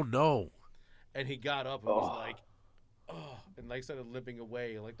him. Oh, no. And he got up and was like, "Oh," and like started limping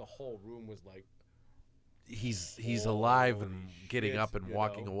away, and like the whole room was like, He's alive and Holy getting shit, up and you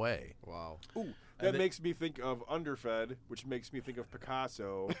walking know? away. "Wow." Ooh, that then- makes me think of Underfed, which makes me think of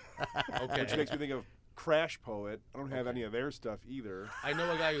Picasso, Okay. which makes me think of Crash Poet. I don't have any of their stuff either. I know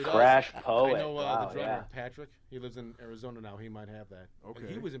a guy who does. Crash Poet. I know Wow, the drummer yeah. Patrick. He lives in Arizona now. He might have that. And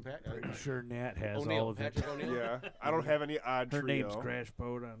Okay. he was in I'm sure Nat has O'Neill. all of it. Patrick O'Neill. Yeah, I don't have any odd Her trio. name's Crash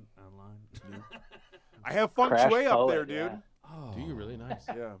Poet online. I have Feng Crash Shui up Poet, there, dude. yeah. Oh, Do you really? Nice.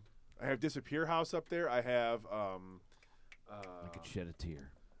 Yeah. I have Disappear House up there. I have I could shed a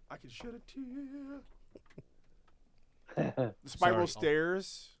tear. I can shed a tear. The Spiral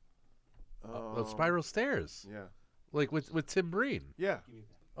Stairs. The Spiral Stairs, Yeah. like with Tim Breen. Yeah.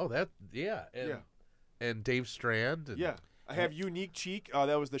 Oh, that yeah, and, Yeah. and Dave Strand. And, Yeah. I have Unique Cheek.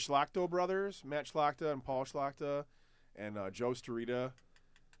 That was the Schlachto brothers, Matt Schlachta and Paul Schlachta, and Joe Starita.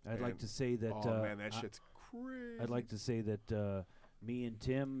 I'd like to say that. Oh man, that shit's crazy. I'd like to say that me and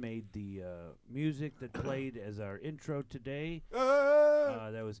Tim made the music that played as our intro today.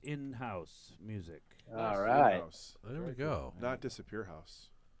 That was in-house music. All right. House. there we go. Not Disappear House,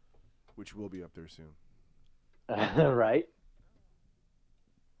 which will be up there soon. Right.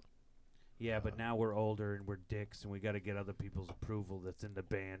 Yeah, but now we're older and we're dicks, and we got to get other people's approval that's in the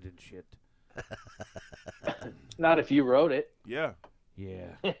band and shit. Not if you wrote it. Yeah.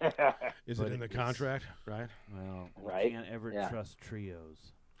 Yeah. Is But it in the it's- contract? Right. Well, you Right? can't ever Yeah. trust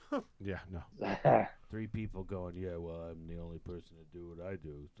trios. Yeah. No. 3 people going, yeah, well, I'm the only person to do what I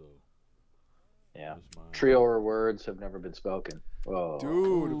do, so. Yeah. it's mine." Trio or words have never been spoken. Whoa.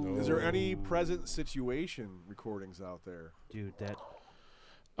 Dude, is there any present situation recordings out there? Dude, that.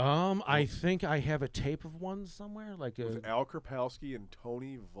 I think I have a tape of one somewhere. Like With Al Krapowski and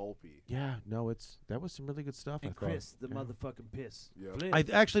Tony Volpe. yeah. No, that was some really good stuff. And I thought. Chris, the Yeah. motherfucking piss. Yeah. Flip. I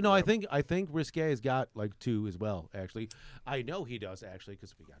actually no. I think Risque has got like 2 as well. Actually, I know he does actually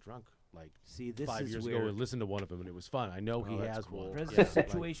because we got drunk like See, this 5 is years where ago. We listened to one of them and it was fun. I know he that's has cool. one. Present Yeah, like-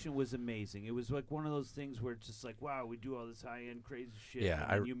 situation was amazing. It was like one of those things where it's just like, wow, we do all this high-end crazy shit. Yeah,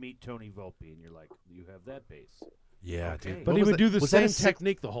 and then you meet Tony Volpe, and you're like, you have that bass. Yeah, Okay. dude. But What he was would that- do the was that same a six-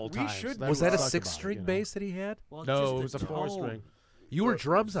 technique the whole We time. should- so Was that a what we talked about, 6-string you know. bass that he had? Well, No, just it the was a tone. 4-string. You were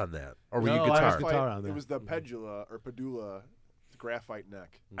drums on that, or were No, you I guitar? was guitar on It there. was the Pedula or Pedula graphite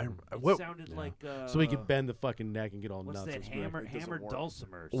neck. It What sounded Yeah. like So he could bend the fucking neck and get all what's nuts. that It was great. hammer It doesn't hammered work.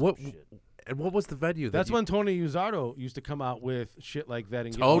 dulcimer or some what shit. and what was the venue? That That's you- when Tony Uzardo used to come out with shit like that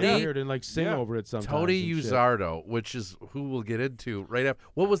and get Tony? all weird and like sing Yeah. over it sometimes. Tony and shit. Uzardo, which is who we'll get into right after.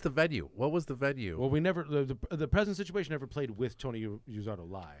 What was the venue? What was the venue? Well, we never the present situation never played with Tony Uzardo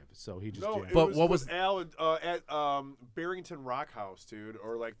live, so he just No, jammed. it But was what with was- Al at Barrington Rock House, dude,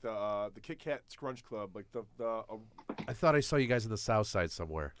 or like the Kit Kat Scrunch Club, like the I thought I saw you guys in the South Side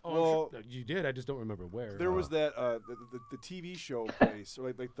somewhere. Oh, well, I'm sure you did. I just don't remember where. there was that the TV show place,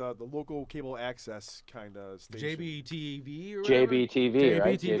 or like the local cable access kind of station. JBTV or whatever? JBTV,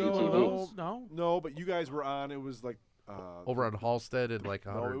 right? JBTV. JBTV. No. No, but you guys were on. It was like Over on Halstead and like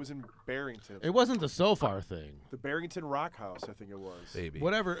No, 100, it was in Barrington. It wasn't the Sofar thing. The Barrington Rock House, I think it was. baby.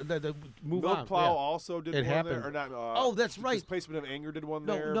 Whatever. Move Milk on. Plow yeah. also did It one happened. there, or not? Oh, that's right. Displacement of Anger did one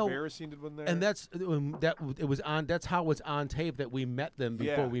No, there. no. Varicine did one there. And that's that. It was on. That's how it's on tape that we met them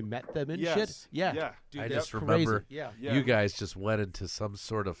before Yeah. we met them and Yes. shit. Yeah. Yeah. Dude, I that's just crazy. remember Yeah. Yeah. you guys just went into some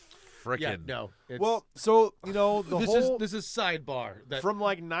sort of frickin' Yeah. No. It's, Well, so the this whole is sidebar. That from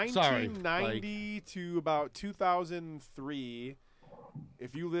like Sorry, 1990 to about 2003,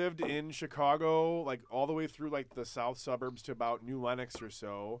 if you lived in Chicago, like all the way through like the south suburbs to about New Lenox or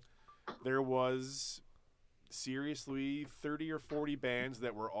so, there was seriously 30 or 40 bands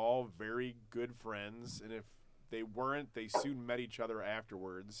that were all very good friends, and if they weren't, they soon met each other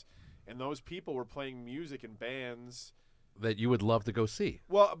afterwards. And those people were playing music in bands. that you would love to go see.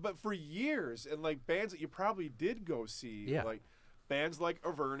 Well, but for years, and like bands that you probably did go see, Yeah. like bands like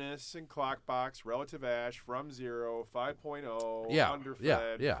Avernus and Clockbox, Relative Ash, From Zero, 5.0, Yeah,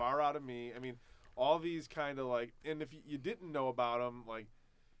 Underfed, yeah. Far Out of Me. I mean, all these kind of like, and if you didn't know about them, like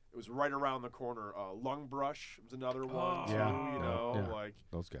it was right around the corner. Lung Brush was another one too. Yeah. You know, Yeah. like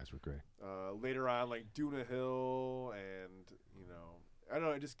those guys were great. later on, like Duna Hill, and you know, I don't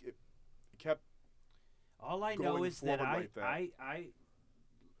know. It kept. All I know going is that forward like that. I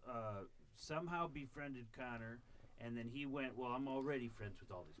somehow befriended Conor, and then he went, well, I'm already friends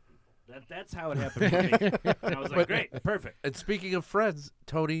with all these people. That's how it happened for me. And I was like, great, perfect. And speaking of friends,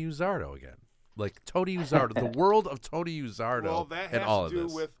 Tony Uzardo again. Like Tony Uzardo, the world of Tony Uzardo Well, that and has all to do of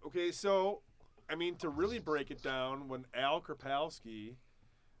this. with so, I mean, to really break it down, when Al Krapowski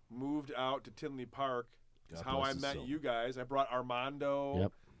moved out to Tinley Park, is God how I bless his met soul. you guys. I brought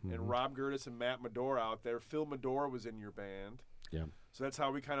Armando Yep. and Rob Gertis and Matt Medore out there. Phil Medore was in your band. Yeah. So that's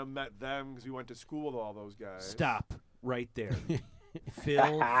how we kind of met them, because we went to school with all those guys. Stop right there.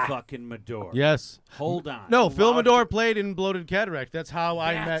 Phil fucking Medore. Yes. Hold on. No, Phil Loud- Medore played in Bloated Cataract. That's how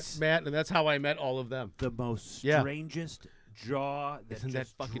I met That's- Matt, and that's how I met all of them. The most Yeah. strangest jaw that Isn't that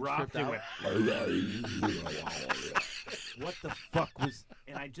just fucking dropped. tripped It went, what the fuck was?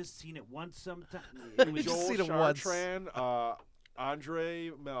 And I just seen it once sometime. It was Joel seen it once. Chartrand,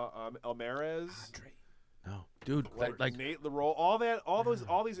 Andre Almares. Dude, like Nate LaRoe,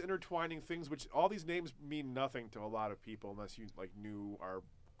 all these intertwining things, which all these names mean nothing to a lot of people unless you like knew our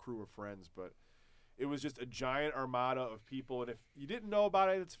crew of friends. But it was just a giant armada of people, and if you didn't know about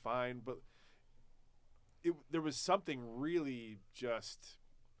it, it's fine. But there was something really just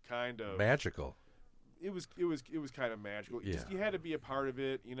kind of magical. It was kind of magical. Yeah. You had to be a part of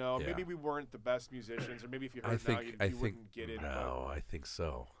it, you know. Yeah. Maybe we weren't the best musicians, or maybe if you heard you wouldn't get it. No, I think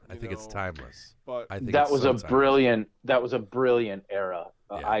so. I you think it's know, timeless. But I think That it's was so a timeless. brilliant. That was a brilliant era.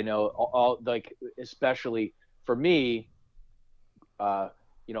 Yeah. I know, all like especially for me.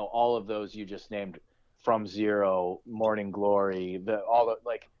 You know, all of those you just named, From Zero, Morning Glory,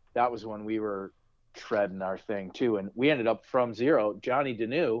 that was when we were treading our thing too, and we ended up From Zero. Johnny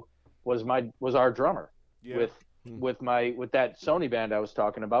Deneau was our drummer yeah. with that Sony band I was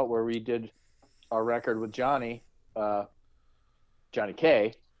talking about, where we did our record with Johnny Johnny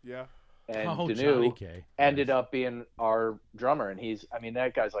K. Yeah. And Johnny Deneau K. ended up being our drummer, and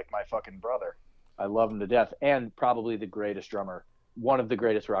that guy's like my fucking brother. I love him to death, and probably the greatest drummer, one of the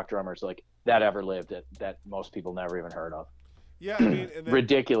greatest rock drummers like that ever lived, that most people never even heard of. Yeah, I mean, and then,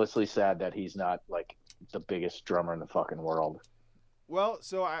 Ridiculously sad that he's not like the biggest drummer in the fucking world. well,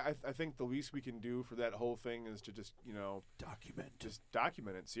 so I think the least we can do for that whole thing is to just, you know, document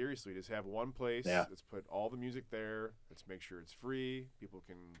it seriously. Just have one place. Yeah. Let's put all the music there. Let's make sure it's free. People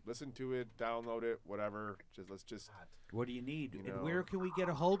can listen to it, download it, whatever. Let's just. What do you need? You And know. where can we get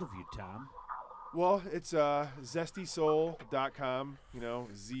a hold of you, Tom? Well, it's zestysoul.com, you know,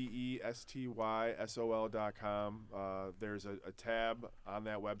 ZESTYSOL.com. There's a tab on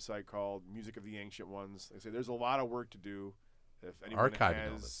that website called Music of the Ancient Ones. Like I say, there's a lot of work to do. If anyone Archiving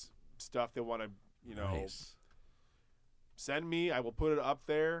all has this. stuff they want to, you know, Nice. send me. I will put it up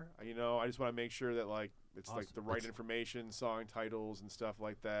there. You know, I just want to make sure that like it's like Awesome. the right information, song titles and stuff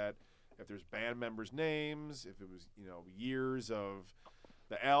like that. If there's band members' names, if it was, you know, years of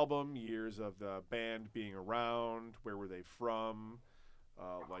the album, years of the band being around, where were they from,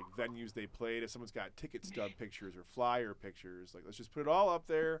 like venues they played, if someone's got ticket stub pictures or flyer pictures, like let's just put it all up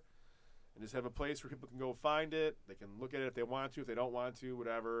there and just have a place where people can go find it. They can look at it if they want to, if they don't want to,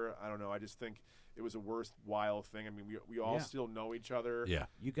 whatever. I don't know. I just think it was a worthwhile thing. I mean, we all Yeah. still know each other. Yeah.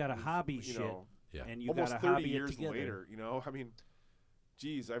 You got a hobby You shit, know, Yeah. and you almost got a 30 hobby years together. later, you know. I mean,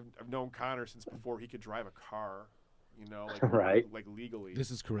 geez, I've known Conor since before he could drive a car, you know, like, Right. like legally.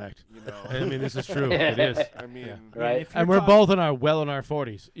 This is correct. You know, I mean, this is true. It is. I mean, Right. if And you're we're both in our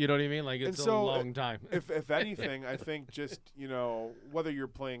 40s. You know what I mean? Like, it's And so, a long time. if anything, I think just, you know, whether you're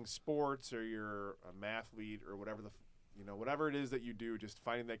playing sports or you're a mathlete or whatever you know, whatever it is that you do, just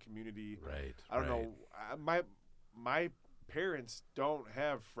finding that community. Right. I don't right. know. My parents don't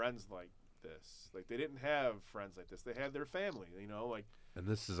have friends like this. Like they didn't have friends like this. They had their family. You know, like And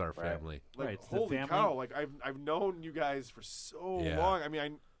this is our Right. family. like Right, it's the holy family. cow! Like I've known you guys for so Yeah. long. I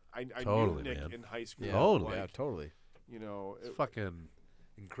mean, I Totally, knew Nick man. in high school. Yeah. Totally. Yeah, Like, totally. you know, It's fucking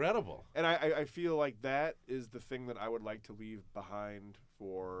incredible. and I feel like that is the thing that I would like to leave behind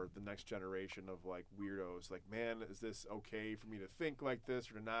for the next generation of like weirdos. Like, man, is this okay for me to think like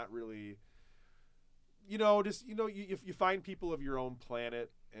this or to not really? You know, just you find people of your own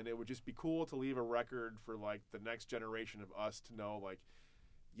planet, and it would just be cool to leave a record for like the next generation of us to know, like,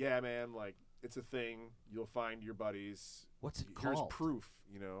 yeah, man, like it's a thing. You'll find your buddies. What's it Here's called? proof.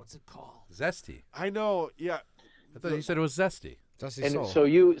 You know, What's it called? Zesty. I know. Yeah, I thought you said it was zesty. Dusty And Soul.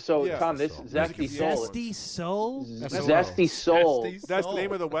 so Yeah. Tom, this Soul. Zesty Soul, Zesty Soul. Zesty Soul. that's the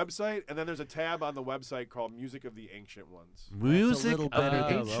name of the website, and then there's a tab on the website called Music of the Ancient Ones. That's Music a little better of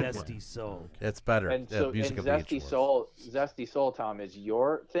the than ancient Zesty ones. Soul. That's better. And Yeah, so, and music of the ancient ones. Zesty Soul, Tom, is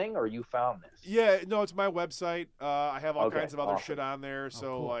your thing, or you found this? Yeah, no, it's my website. I have all Okay, kinds of other awesome. shit on there.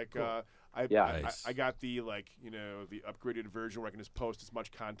 So cool, like, cool. Yeah. Nice. I got the like, you know, the upgraded version where I can just post as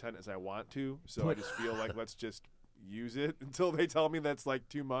much content as I want to. So I just feel like let's just use it until they tell me that's like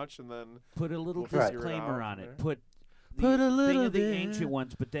too much, and then Put a little We'll figure it disclaimer out on from it. there. Put the Put a thing little of the bit. ancient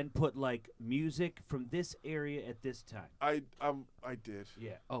ones, but then put like music from this area at this time. I did.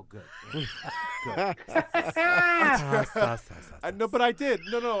 Yeah. Oh, good. Good. I know, but I did.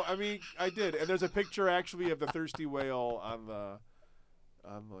 No. I mean, I did. And there's a picture actually of the thirsty whale on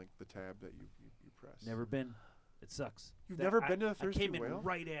like the tab that you press. Never been. It sucks. You've never been to the I Thirsty came in Whale?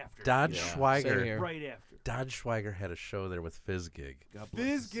 right after. Don Yeah. Same Schweiger. here. Right after. Don Schweiger had a show there with Fizzgig. God bless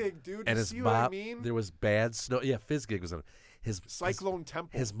Fizz his- gig, dude. And you his see what I mom, mean? there was bad snow. Yeah, Fizzgig was on it. His Cyclone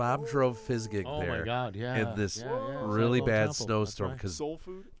Temple. His mom drove Fizzgig Oh there my God! Yeah. in this yeah, yeah. really Cyclone bad Temple. snowstorm That's because Soul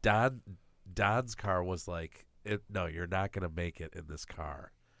Food. Don's car was like, no, you're not gonna make it in this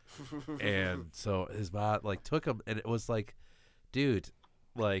car. And so his mom like took him, and it was like, dude,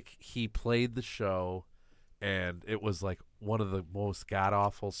 like he played the show, and it was like one of the most god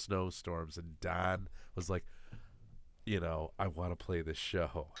awful snowstorms. And Don was like, I want to play this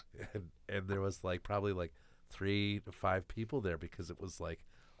show, and there was like probably like 3 to 5 people there because it was like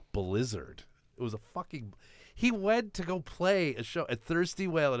blizzard. It was a fucking. He went to go play a show at Thirsty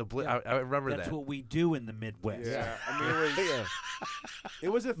Whale at a. I remember That's that. what we do in the Midwest. Yeah, I mean, it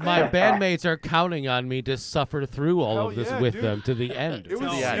was a thing. My bandmates are counting on me to suffer through all Hell of this yeah, with dude. them to the end. It was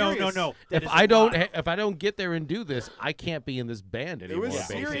No, serious. no. That If is I a don't, lie. if I don't get there and do this, I can't be in this band anymore. was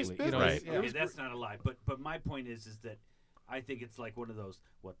serious basically. business. Right. Yeah, it Okay, was that's not a lie. But my point is that I think it's like one of those.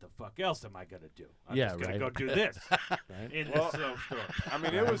 What the fuck else am I gonna do? I'm Yeah, just gonna right. go do this Right? in Well, the snowstorm. I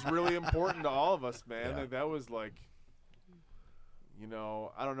mean, it was really important to all of us, man. Yeah. Like, that was like,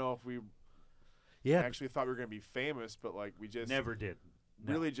 I don't know if we Yeah, actually thought we were gonna be famous, but like we just Never did.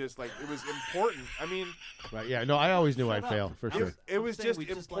 No. really just like it was important. I mean, Right? Yeah. No, I always knew Shut I'd up. fail for sure. it was saying just we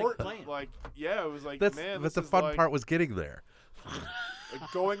just like important. playing. Like, yeah, it was like, that's man, but this the is fun like, part was getting there.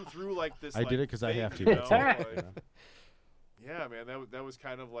 like going through like this. I like, did it because I thing, have to. you That's know, it. like, yeah, man, that was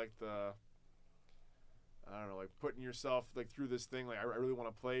kind of like the. I don't know, like putting yourself like through this thing. Like, I really want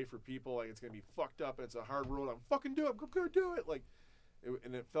to play for people. Like, it's gonna be fucked up and it's a hard road. I'm fucking do it. I'm gonna do it. Like,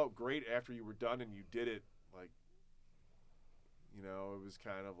 and it felt great after you were done and you did it. Like, it was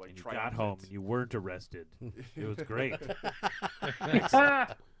kind of like And you triumphant. got home and you weren't arrested. It was great.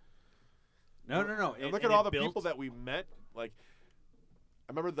 No. And look at all the people that we met. Like,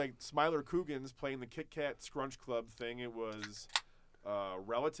 I remember like Smiler Coogan's playing the Kit Kat Scrunch Club thing. It was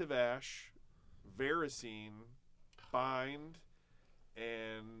Relative Ash, Veracene, Bind,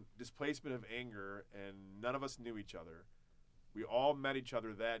 and Displacement of Anger, and none of us knew each other. We all met each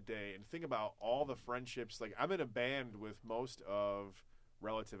other that day, and think about all the friendships. Like, I'm in a band with most of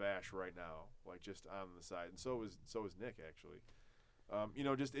Relative Ash right now, like just on the side, and so is Nick actually.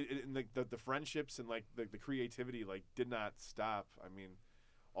 Just and the friendships and like the creativity like did not stop. I mean,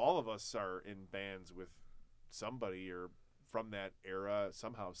 all of us are in bands with somebody or from that era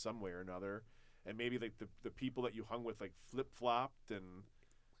somehow, some way or another, and maybe like the people that you hung with like flip flopped and.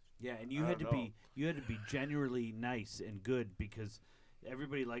 Yeah, and you I had to don't be genuinely nice and good because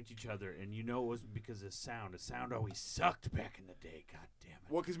everybody liked each other, and it wasn't because of sound. The sound always sucked back in the day. God damn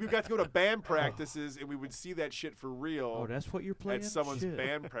it. Well, because we got to go to band practices and we would see that shit for real. Oh, that's what you're playing? at someone's Shit.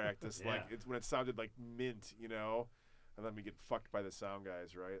 band practice, Yeah. like it's when it sounded like mint, and then we get fucked by the sound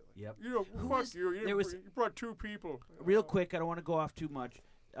guys, right? Yep. Fuck was- you. there was- You brought 2 people. Real quick, I don't want to go off too much.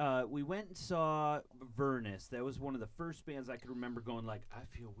 We went and saw Vernus. That was one of the first bands I could remember going like, I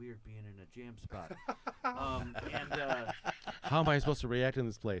feel weird being in a jam spot. How am I supposed to react in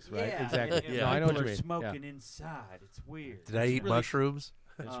this place? Right? Yeah, Exactly. and No, I know what people you are mean. smoking Yeah. inside. It's weird. Did I eat really- mushrooms?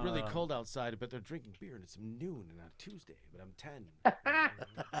 It's really Uh, cold outside, but they're drinking beer and it's noon and on a Tuesday, but I'm 10.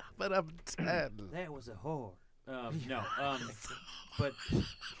 But I'm 10. That was a whore. No. But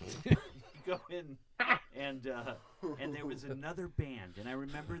you go in and there was another band, and I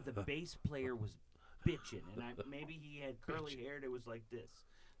remember the bass player was bitching, and maybe he had curly hair that was like this,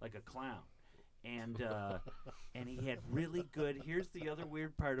 like a clown. And he had really good. Here's the other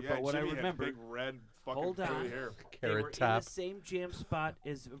weird part about what Jimmy I had remember. big red fucking Hold curly on. hair. They were Carrot top. in the same jam spot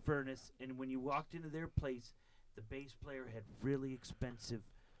as Vernus, and when you walked into their place, the bass player had really expensive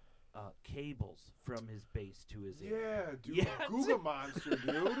cables from his bass to his ear. Yeah, dude. Yeah, Googa Monster,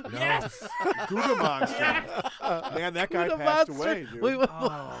 dude. Yes. Googa Monster. Man, that guy Googa passed Monster. away, dude. Wait,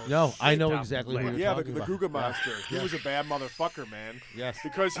 Oh, No, I shit, know I'm exactly glad. who you're Yeah, talking the about. Googa Monster. He was a bad motherfucker, man. Yes.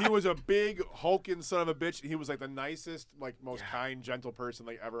 Because he was a big, hulking son of a bitch. He was like the nicest, like most kind, gentle person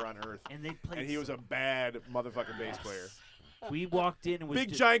like ever on earth. And they played. And he was a bad motherfucking bass player. We walked in and was Big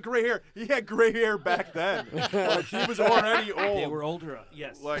just, giant gray hair. He had gray hair back then. Like he was already old. They were older.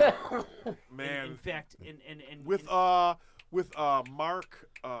 Yes. Like man. In fact, and with Mark,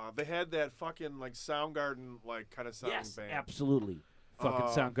 they had that fucking like Soundgarden like kind of sounding yes, band. absolutely. Fucking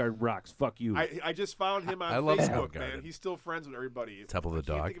Uh, Soundgarden rocks. Fuck you. I just found him on I love Facebook, Soundgarden. man. He's still friends with everybody. Temple of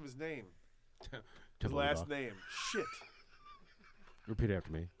the I can't Dog. think of his name. His Temple of the last Dog. name. Shit. Repeat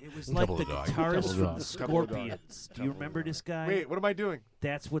after me. it was Temple like of the the Dog. guitarist Temple of the from Dog. the Temple of the Dog. Scorpions. Do you remember this guy? Wait, what am I doing?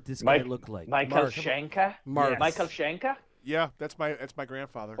 That's what this Mike- guy looked like. Michael Mark. Schenka? Mark. Yes. Michael Schenka? Yeah, that's my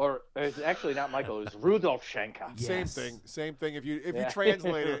grandfather. Or it's actually not Michael, it's Rudolf Schenka. Yeah. Same Yes. thing. Same thing. If you Yeah.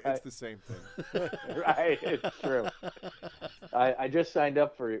 translate it, it's Right. the same thing. Right, it's true. I just signed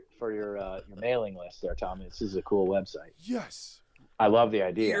up for your mailing list there, Tommy. This is a cool website. Yes. I love the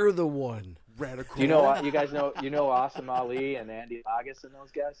idea. You're the one. Radical. Do you guys know Awesome Ali and Andy August and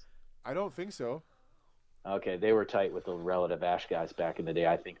those guys? I don't think so. Okay, they were tight with the Relative Ash guys back in the day.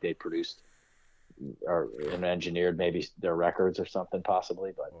 I think they produced or and engineered maybe their records or something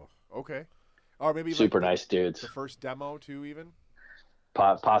possibly, but Okay. Or maybe Super like nice dudes. the first demo too, even.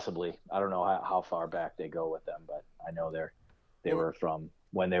 Possibly. I don't know how far back they go with them, but I know they were from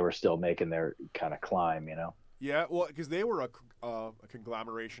when they were still making their kind of climb, you know. Yeah, well, because they were a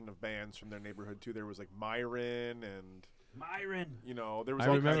conglomeration of bands from their neighborhood too. There was like Myron and you know, there was I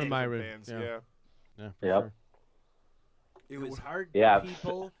all remember kinds of Myron, bands. yeah. Yeah. Yeah. For Yep. Sure. It was hard Yeah.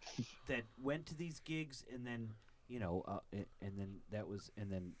 people that went to these gigs and then, you know,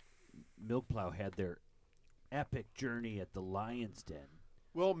 and then Milk Plow had their epic journey at the Lion's Den.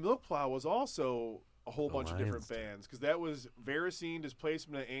 Well, Milk Plow was also a whole bunch of different Lions Den. bands because that was Veracene,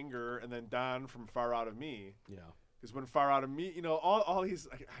 Displacement of Anger, and then Don from Far Out of Me. Yeah. Because when Far Out of Me, you know, all these,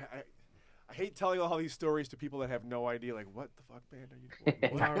 I hate telling all these stories to people that have no idea, like, what the fuck band are you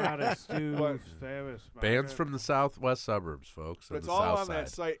doing? Colorado Stews, What? Ferris, Bands from the southwest suburbs, folks. But And it's the all south on side. that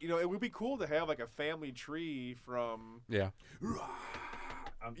site. You know, it would be cool to have like a family tree from. Yeah.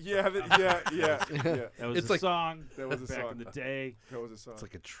 Yeah, yeah. That was It's a like- song That was a back song. in the day. That was a song. It's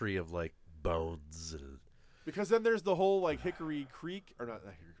like a tree of like bones. And Because then there's the whole like Hickory Creek or not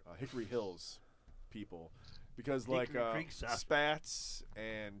Hickory Hills people. Because like Hickory Creek sucks. Spats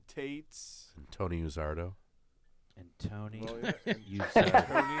and Tates. Tony Uzzardo. And Tony, Well, yeah, and you said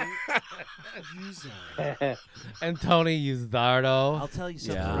Tony. And Tony Uzzardo. I'll tell you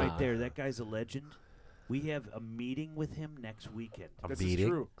something Yeah. right there. That guy's a legend. We have a meeting with him next weekend. A This is meeting?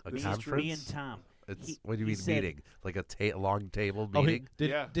 true. A This is conference? true. Me and Tom. It's, what do you he mean said- meeting? Like a long table Oh, meeting?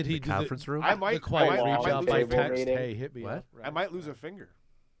 Yeah. did he the do conference room? I might the quiet I might reach out lose by a text? meeting. Hey, hit me What? up. I might lose a finger.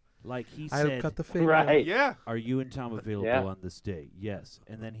 Like he I'll said, cut the finger. Right. Yeah. "Are you and Tom available Yeah. on this day?" Yes.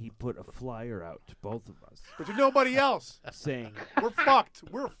 And then he put a flyer out to both of us But to nobody else. saying We're fucked.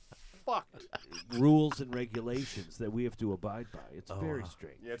 We're fucked. rules and regulations that we have to abide by. It's Oh, very wow.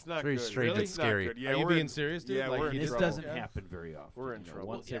 strange. Yeah, it's not Very good. strange Really? and It's not scary. good. Yeah, Are you we're being in- serious, dude? Yeah, Like, we're in he This did- trouble. doesn't Yeah. happen very often. We're in you know, trouble.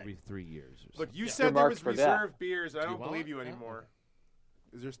 Once Yeah. every 3 years or Look, something. you Yeah. said there Marks was for that. reserve beers. I Do you don't want believe you one? Yeah. anymore.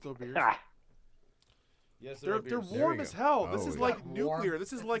 Is there still beers? Ah, Yes, They're there are beers. warm as hell. This Oh, is yeah. like nuclear.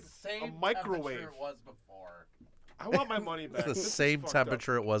 This is like a microwave. was before. I want my money back. It's the This is same fucked up.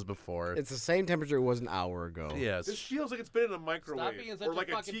 temperature it was before. It's the same temperature it was an hour ago. Yes. This feels like it's been in a Stop microwave being such or like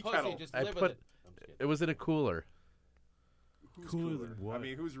a a fucking tea pussy. kettle. Just I live put- with it. I'm just kidding. It was in a cooler. Who's Cooler cooler? than what? I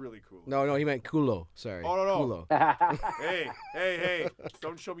mean, who's really cool? No, he meant culo. Sorry. Oh, no. Culo. Hey!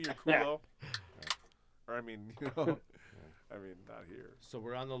 Don't show me your culo. Or I mean, not here. So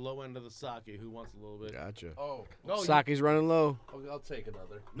we're on the low end of the sake. Who wants a little bit? Gotcha. Oh, No, you- Sake's running low. I'll take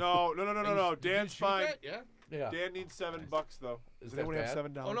another. No. Did you Dan's shoot fine. that? Yeah. Yeah. Dan needs $7 though. Does that anyone have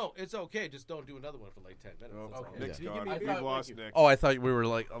bad? $7? Oh no, it's okay. Just don't do another one for like 10 minutes. Oh, That's all. okay. Nick's You give gone. me a We've beer. lost Thank you. Nick. Oh, I thought we were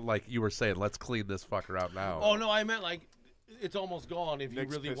like you were saying, let's clean this fucker out now. Oh no, I meant like it's almost gone. If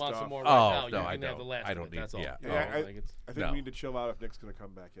Nick's you really pissed want off. some more Oh, right now, no, you I can have the don't. last I don't minute, need- That's all. yeah. No, Yeah, like it's, I think No. we need to chill out if Nick's gonna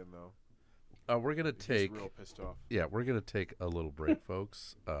come back in though. We're gonna He's take real pissed off. we're gonna take a little break,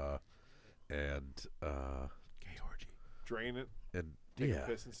 folks. And Drain it, and take yeah, a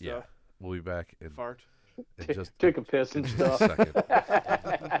piss and yeah. stuff. We'll be back in Fart. just Take a piss and in just stuff.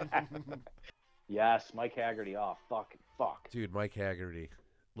 a second. Yes, Mike Haggerty. Oh, fuck. Dude, Mike Haggerty.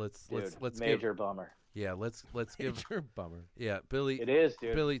 Let's Dude, let's major bummer. let's give Major bummer. Billy It is,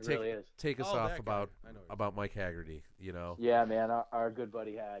 dude. Billy it take really is. take us Oh, off that guy. about I know what you're about Mike Haggerty. You know. Yeah, man. Our good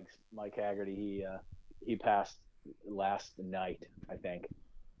buddy Hags, Mike Haggerty. He passed last night, I think.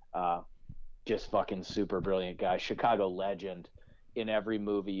 Just fucking super brilliant guy. Chicago legend in every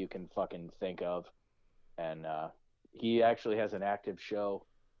movie you can fucking think of, and he actually has an active show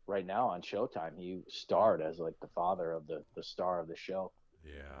right now on Showtime. He starred as like the father of the star of the show.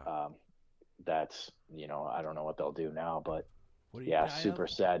 Yeah. That's I don't know what they'll do now, but What do you yeah, die of? super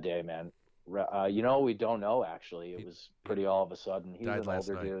sad day, man. We don't know actually. It was pretty all of a sudden. He's died an last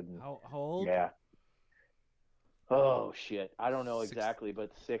older night. dude. And, How old? yeah. Oh shit! I don't know Six- exactly,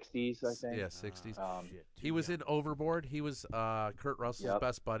 but 60s, I think. Yeah, 60s. Shit, He too was young. in Overboard. He was Kurt Russell's Yep.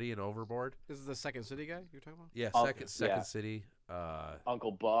 best buddy in Overboard. This is the Second City guy you're talking about? Yeah, Oh, Second yeah. City.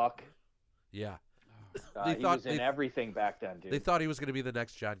 Uncle Buck. Yeah. He thought- was in everything back then, dude. They thought he was going to be the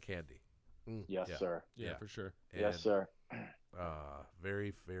next John Candy. Yes, Yeah. sir. Yeah, Yeah. for sure. Yes, And, sir.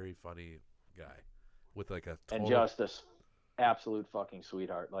 Very, very funny guy with like a And total. just this absolute fucking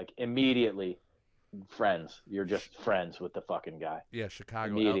sweetheart. Like immediately friends. You're just friends with the fucking guy. Yeah,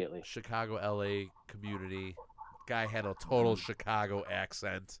 Chicago, Immediately. Chicago, LA community. Guy had a total Chicago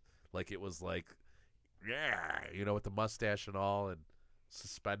accent. Like it was like, yeah, with the mustache and all, and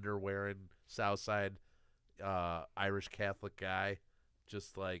suspender wearing Southside Irish Catholic guy.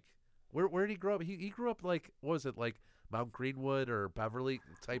 Just like, where did he grow up? He grew up like, what was it, like Mount Greenwood or Beverly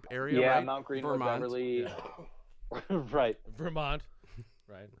type area, Yeah, right? Mount Greenwood, Vermont. Beverly. Right. Vermont.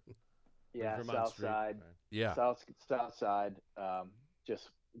 Right. Yeah, Vermont South Street. Side. Right. Yeah. South Side.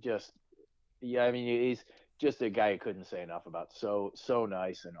 Just yeah. I mean, he's just a guy you couldn't say enough about. So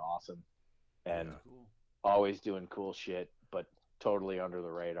nice and awesome, and Yeah. Cool. always doing cool shit, but totally under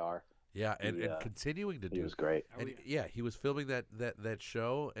the radar. Yeah, and He, continuing to He do. was great. And yeah, he was filming that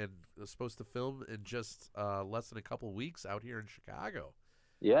show and was supposed to film in just less than a couple weeks out here in Chicago.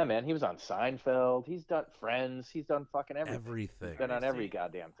 Yeah, man. He was on Seinfeld. He's done Friends. He's done fucking everything. Everything. He's been on every See?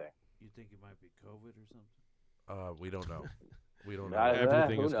 goddamn thing. You think it might be COVID or something? We don't know. We don't know.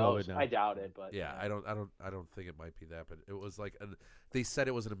 Everything who is knows? COVID now. I doubt it, but Yeah, I don't think it might be that, but it was like they said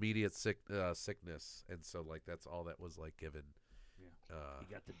it was an immediate sickness, and so like that's all that was like given. Yeah.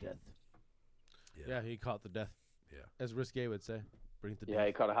 He got the death. Yeah, he caught the death. Yeah. As Risque would say, bring the yeah, death.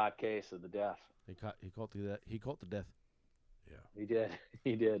 he caught a hot case of the death. He caught the death. Yeah. He did.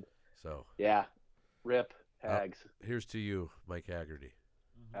 He did. So Yeah. Rip Hags. here's to you, Mike Haggerty.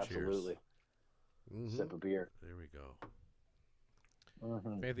 Absolutely. Mhm. Sip of beer. There we go.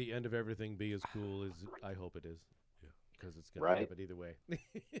 Mhm. May the end of everything be as cool as I hope it is. Yeah. Because it's gonna Right. happen either way.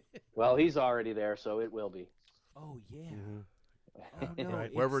 Well, he's already there, so it will be. Oh yeah. Mhm. Oh no.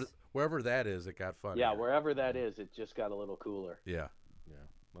 Right. Wherever that is, it got funny. Yeah, wherever that is, it just got a little cooler. Yeah. Yeah,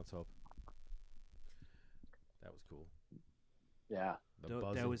 let's hope. That was cool. Yeah. The That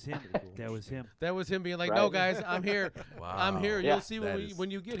buzzing was him. pretty cool. That was him. That was him being like, Right. "No, guys, I'm here. Wow. I'm here. Yeah. You'll see That when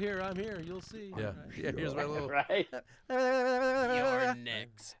is- you get here. I'm here. You'll see." Yeah. Yeah. Here's my little. Right? You're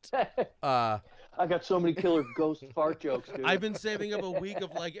next. I got so many killer ghost fart jokes, dude. I've been saving up a week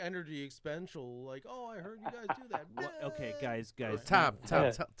of like energy expendable. Like, oh, I heard you guys do that. Okay, guys. Tom,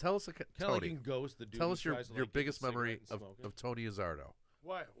 Yeah. tell us, Kind of like Tony. in Ghost, the dude. Tell who us your tries to, like, get biggest the cigarette memory and smoke it. of Tony Izzardo.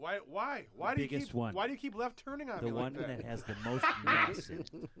 Why? Why do you biggest keep? one. Why do you keep left turning on The me one like that that? has the most massive.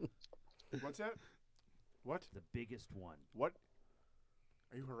 What's that? What? The biggest one What?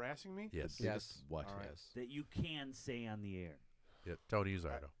 Are you harassing me? Yes. Yes. What? All right. Yes. that you can say on the air. Yeah. Tony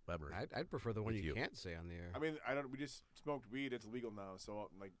Izzardo. Memory. I'd prefer the one With you you. can't say on the air. I mean, I don't. We just smoked weed. It's legal now, so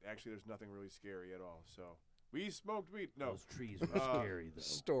like, actually, there's nothing really scary at all. So we smoked weed. No, Those trees were scary though.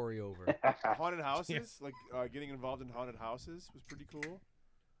 Story over. haunted houses. Like getting involved in haunted houses was pretty cool.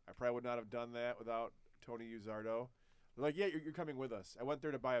 I probably would not have done that without Tony Izzardo. They're like, yeah, you're coming with us. I went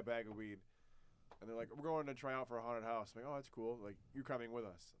there to buy a bag of weed, and they're like, we're going to try out for a haunted house. I'm like, oh, that's cool. Like, you're coming with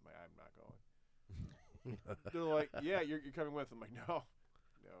us. I'm like, I'm not going. They're like, yeah, you're coming with. I'm like, no.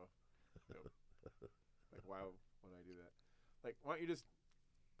 Like, why would I do that? Like, why don't you just,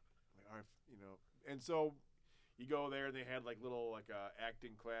 like, all right, you know? And so you go there, and they had like little like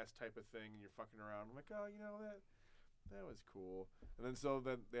acting class type of thing, and you're fucking around. I'm like, oh, you know that was cool. And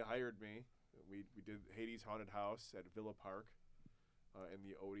then they hired me. We did Hades Haunted House at Villa Park, in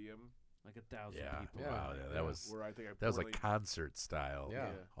the Odeum, Like 1,000 Yeah. people. Yeah. Wow. Yeah. That was where I think I that was poorly- like concert style. Yeah.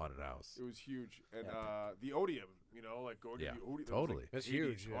 Haunted house. It was huge, and Yeah. the Odeum, you know, like going Yeah, to the Odeum, it was totally. like That's 80s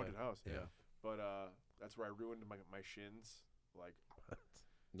huge, yeah. haunted house. Yeah. But that's where I ruined my shins. Like,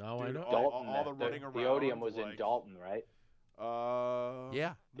 Now I dude, know. Dalton. all the running the around. Odeum was in like, Dalton, right?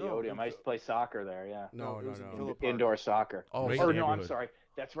 Yeah. The Odeum. I used to play soccer there. Yeah. No, it no, was in no. Villa Park. Indoor soccer. Oh, Great Or no, I'm neighborhood. sorry.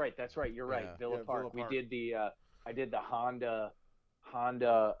 That's right. You're right. Yeah. Villa Yeah, Park. Villa Park. We did the. I did the Honda.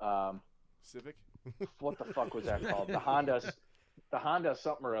 Civic. What the fuck was that called? The Honda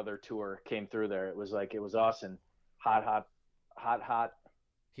something or other tour came through there. It was us and hot.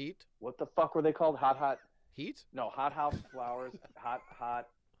 Heat? What the fuck were they called? Hot. Heat? No, Hot House Flowers. Hot.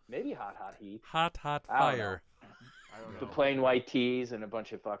 Maybe Hot Heat. Hot I don't fire. I don't The know. Plain White Tees and a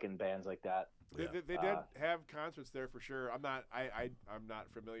bunch of fucking bands like that. They Yeah. did have concerts there for sure. I'm not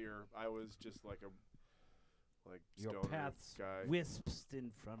familiar. I was just like a Your stoner paths guy. wisped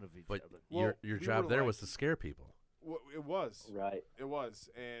in front of each But other. Well, your we job were there like- was to scare people. It was. Right. It was,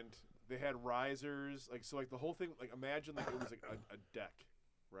 and they had risers, like so, like the whole thing. Like imagine like it was like a deck,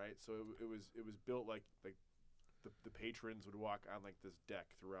 right? So it was built like the patrons would walk on like this deck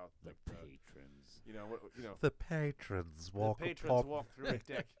throughout The like patrons. The patrons walk the patrons walk through a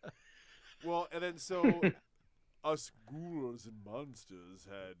deck. Well, and then so us ghouls and monsters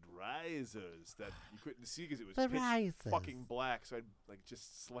had risers that you couldn't see because it was pitch fucking black. So I'd like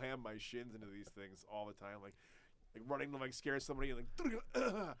just slam my shins into these things all the time, like running to like scare somebody and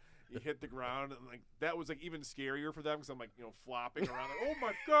like you hit the ground and like that was like even scarier for them because I'm like flopping around like oh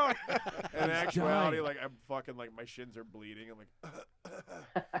my god. And in actuality like I'm fucking like my shins are bleeding. I'm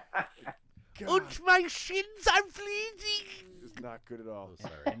like God, my shins are bleeding. it's not good at all. Oh,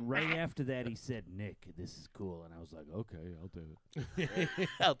 sorry. And right after that, he said, "Nick, this is cool," and I was like, "Okay, I'll do it."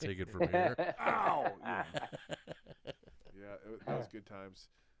 I'll take it from here. Ow! Yeah. Yeah, that was good times.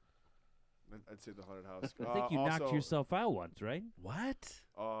 I'd say the haunted house. I think you knocked also- yourself out once, right? What?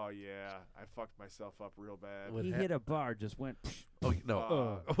 Oh yeah, I fucked myself up real bad. What He hit a bar, just went. Oh no.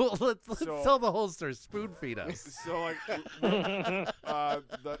 Uh, Well, let's so- tell the whole story. Spoon feed us. So like,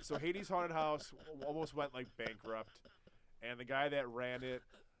 so Hades Haunted House almost went like bankrupt, and the guy that ran it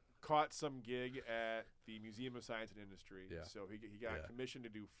caught some gig at the Museum of Science and Industry. Yeah. So he got Yeah. commissioned to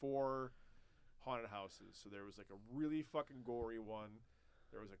do 4 haunted houses. So there was like a really fucking gory one.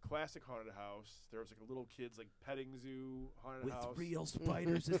 There was a classic haunted house. There was like a little kids like petting zoo haunted With house. real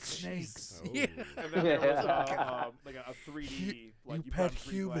spiders and snakes. Yeah. And then there was like a 3D like You put on pet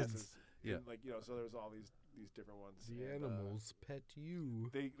 3 humans. glasses. Yeah. And, like so there was all these different ones. The And, animals pet you.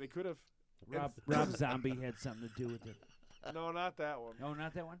 they could have. Rob Zombie had something to do with it. No, not that one. No,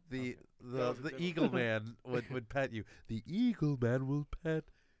 not that one. The That was a the different- Eagle Man would pet you. The Eagle Man will pet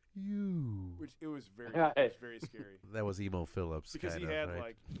you. Which it was very scary That was Emo Phillips. because he kind of, had right?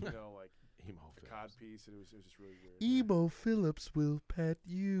 like like Emo a cod piece and it was just really weird. Emo Phillips will pet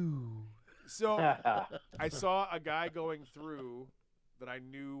you. So I saw a guy going through that I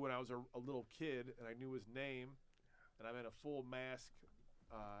knew when I was a little kid, and I knew his name, and I'm in a full mask,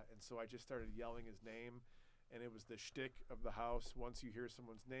 and so I just started yelling his name, and it was the shtick of the house. Once you hear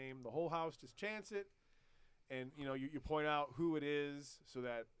someone's name, the whole house just chants it, and you point out who it is so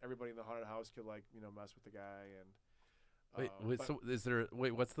that everybody in the haunted house could mess with the guy and. Wait, but so is there?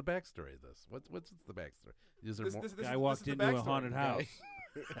 Wait, what's the backstory of this? What's the backstory? Is there more? Guy walked into a haunted house.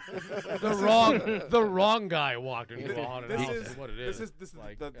 The wrong guy walked into a haunted This house. is is what it is. This is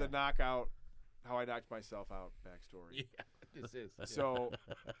Like, the knockout, how I knocked myself out backstory. Yeah, this is. So,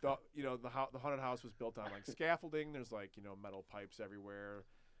 the haunted house was built on like scaffolding. There's metal pipes everywhere,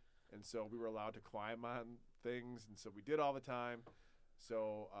 and so we were allowed to climb on things, and so we did all the time.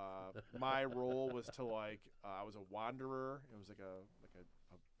 So my role was to I was a wanderer. It was like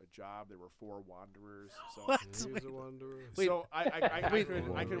a job. There were 4 wanderers. So What? He's a wanderer. so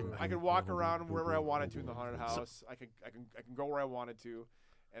I could walk around wherever I wanted to in the haunted house. I can go where I wanted to,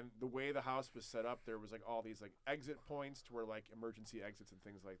 and the way the house was set up, there was like all these like exit points to where like emergency exits and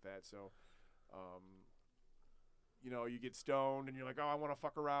things like that. So, you get stoned and you're like, oh, I want to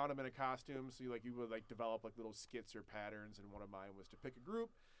fuck around. I'm in a costume, so you would like develop like little skits or patterns. And one of mine was to pick a group,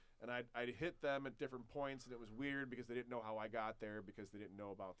 and I'd hit them at different points, and it was weird because they didn't know how I got there because they didn't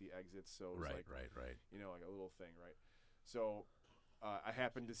know about the exits. So it was Right. like like a little thing, right? So I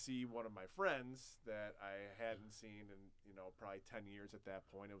happened to see one of my friends that I hadn't seen in probably 10 years at that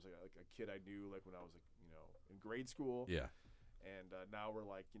point. It was like a kid I knew like when I was in grade school. Yeah. And now we're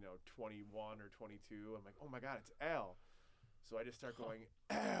 21 or 22. I'm like, oh my God, it's Al. So I just start going,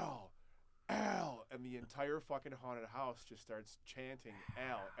 Al, Al, and the entire fucking haunted house just starts chanting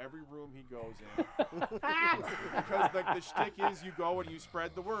Al every room he goes in. Because like the shtick is you go and you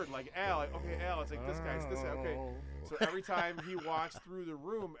spread the word, like Al, like, okay, Al, it's like this guy's this guy, okay. So every time he walks through the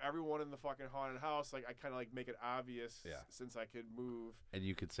room, everyone in the fucking haunted house, like I kind of like make it obvious since I could move. And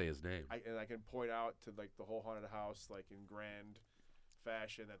you could say his name. I can point out to like the whole haunted house, like in grand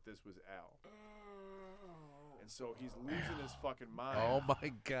fashion, that this was Al. And so he's losing his fucking mind. Oh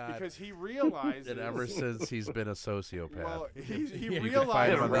my God! Because he realizes. And ever since he's been a sociopath. Well, he you can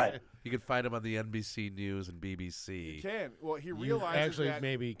find him on realizes. Right. you can find him on the NBC News and BBC. He can. Well, he You realizes actually that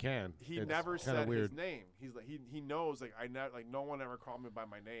maybe he can. he It's never kinda said weird. his name. He's like he knows like no one ever called me by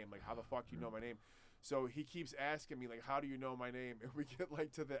my name. Like how the fuck do you know my name? So he keeps asking me like how do you know my name? And we get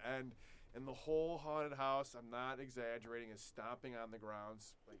like to the end, and the whole haunted house, I'm not exaggerating, is stomping on the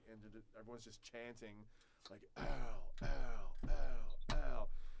grounds, like and everyone's just chanting like Al, Al, Al, Al.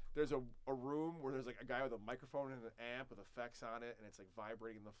 There's a room where there's like a guy with a microphone and an amp with effects on it, and it's like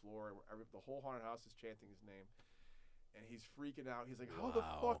vibrating the floor, and the whole haunted house is chanting his name. And he's freaking out. He's like, "How the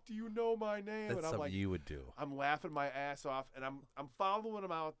fuck do you know my name?" That's and I'm something like, you would do. I'm laughing my ass off, and I'm following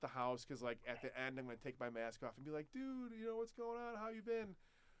him out the house because like at the end I'm gonna take my mask off and be like, "Dude, what's going on? How you been?"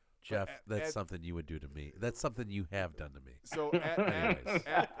 Jeff, at- that's at- something you would do to me. That's something you have done to me. So Anyways.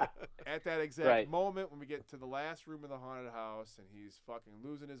 at that exact Right. moment when we get to the last room of the haunted house and he's fucking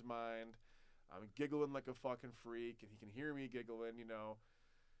losing his mind, I'm giggling like a fucking freak, and he can hear me giggling,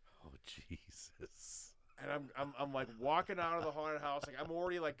 Oh Jesus! And I'm like walking out of the haunted house, like I'm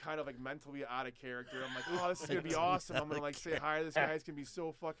already like kind of like mentally out of character. I'm like, oh, this is gonna be awesome. I'm gonna like say hi to this guy. It's gonna be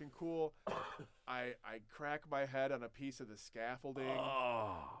so fucking cool. I crack my head on a piece of the scaffolding,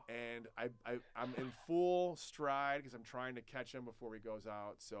 and I'm in full stride because I'm trying to catch him before he goes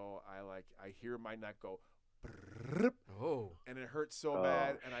out. So I hear my neck go, brrrr, Oh. and it hurts so Oh,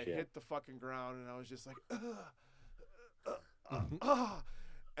 bad, and I shit. hit the fucking ground, and I was just like,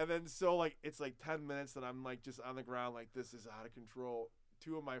 and then so like it's like 10 minutes that I'm like just on the ground like this is out of control.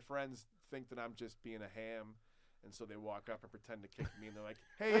 two of my friends think that I'm just being a ham. And so they walk up and pretend to kick me, and they're like,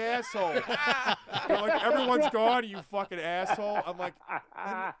 "Hey, asshole!" They're like, "Everyone's gone, you fucking asshole." I'm like,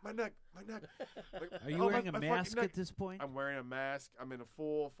 "My neck." Like, Are you wearing a mask at this point? I'm wearing a mask. I'm in a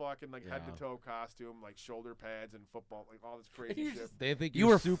full fucking head Yeah. to toe costume, like shoulder pads and football, like all this crazy shit. They think You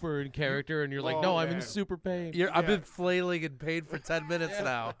you're were super in character, and you're like, Oh, no, I'm man. in super pain. I've been flailing in pain for 10 minutes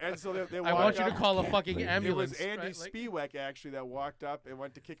now. And so they I walk want you to up. call a fucking It ambulance. was Andy right? Like- Spiewak actually that walked up and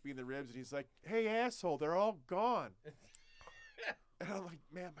went to kick me in the ribs, and he's like, "Hey, asshole, they're all gone." And I'm like,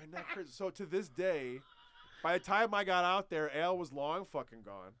 "Man, my neck hurts." So to this day, by the time I got out there, Al was long fucking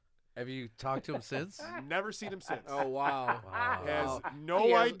gone. Have you talked to him since? Never seen him since. Oh wow. Has Wow. no He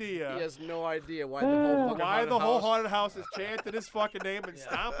has- idea He has no idea why the whole fucking why haunted the whole house- haunted house is chanting his fucking name and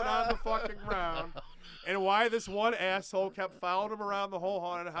stomping on the fucking ground, and why this one asshole kept following him around the whole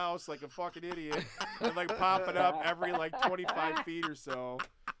haunted house like a fucking idiot and like popping up every like 25 feet or so.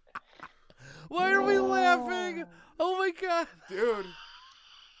 Why are we laughing? Oh my god. Dude,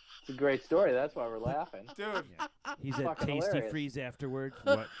 It's a great story. That's why we're laughing. dude. He's at Fucking Tasty hilarious. Freeze afterwards.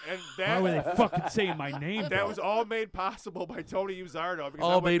 What? And Why were that, they fucking saying my name? that though? was all made possible by Tony Uzardo. Because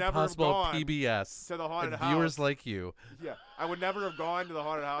I All would made never possible have on gone PBS. to the haunted And house. viewers like you. Yeah, I would never have gone to the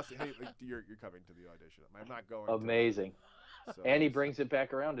haunted house. Hey, like, you're coming to the audition. I'm not going. Amazing. So, And he brings it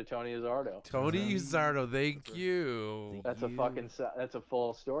back around to Tony Izzardo. Tony Uzardo, thank you. That's a fucking. That's a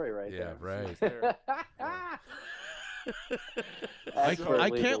full story right Yeah, there. right. there. I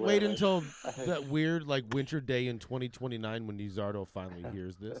Expertly can't wait delivered. until that weird like winter day in 2029 when Lizardo finally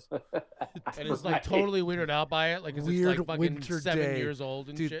hears this, and is like Right. totally weirded out by it. Like, is it's Weird like fucking winter 7 day. years old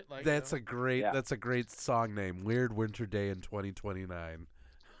and Dude, shit. Like, that's you a great Yeah. that's a great song name. Weird Winter Day in 2029.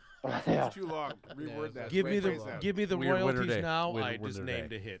 Yeah. It's too long. Reword that. give me Rephrase that. give me the Weird winter royalties day. now. Weird I just winter named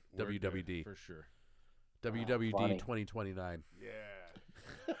day. a hit. WWD. for sure. WWD funny. 2029. Yeah.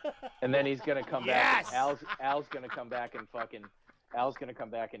 And then he's gonna come Yes! back. Al's gonna come back and fucking. Al's gonna come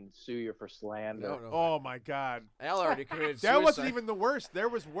back and sue you for slander. No, no. Oh my God. Al already committed That suicide. wasn't even the worst. There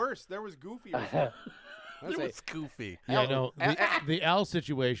was worse. There was goofier. I'd It say was goofy. Yeah, Al- no. Al- The Al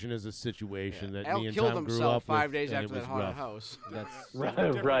situation is a situation that Al me and killed Tom grew himself up 5 with, days and after it that was haunted rough. house. That's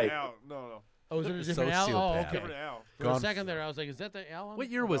Different Right. Al. No. oh, is it a different Al? Oh, Sociopath. okay. Different Al. For Gone a second there, I was like, "Is that the Al?" on What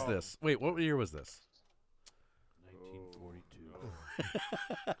it? year was Oh. this? Wait, what year was this?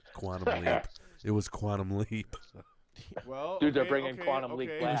 1942. Quantum Leap. It was Quantum Leap. Well, Dude, they're okay, bringing okay, Quantum Leap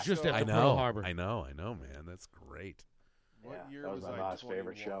okay. It was back. just So, at I the know. Pearl Harbor. I know, man. That's great. what Yeah, year that was my I mom's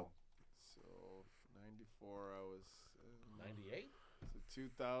favorite 21? show. So 94. I was 98. so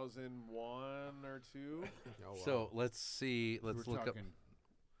 2001 or 2. Oh, wow. So let's see. Let's We're look up. talking.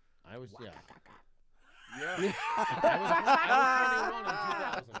 I was yeah. Yeah.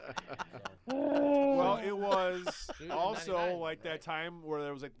 I was 21 in 2000. Well, it was Dude, also 99, like that right? time where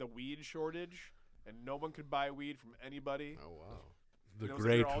there was like the weed shortage and no one could buy weed from anybody. Oh wow. The It was like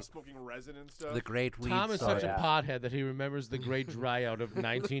great, they're all smoking resin and stuff. the great weed Tom is song. such yeah. a pothead that he remembers the great dry out of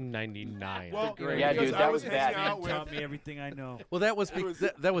 1999. well, Yeah, because dude, I that was was hanging bad. out Taught with. me everything I know. Well, that was, It was-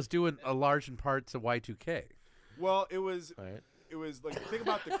 that was doing a large in part to Y2K. Well, it was right? like think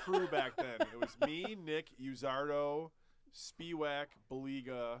about the crew back then. It was me, Nick, Uzardo, Spiewak,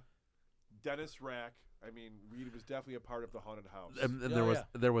 Baliga, Dennis Rack. I mean, weed was definitely a part of the haunted house. And Yeah, there was yeah.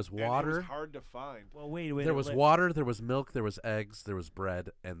 there was And it was water. hard to find. Well, wait. There was let- water. There was milk. There was eggs. There was bread,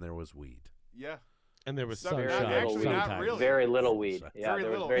 and there was weed. Yeah. And there was Some- Very sunshine. little actually, weed. not sometimes. really. Very little weed. Yeah, Very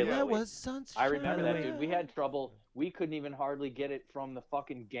there was little. very Yeah, little There weed. was sunshine. I remember that, By the dude. We had trouble. We couldn't even hardly get it from the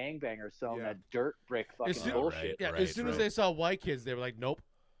fucking gangbangers selling Yeah. that dirt brick fucking As soon- bullshit. Yeah, Right, as soon as right. they saw white kids, they were like, "Nope,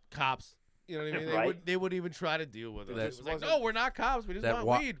 cops." You know what I mean? Right. They wouldn't even try to deal with it. That It was like, wasn't- "No, we're not cops. We just That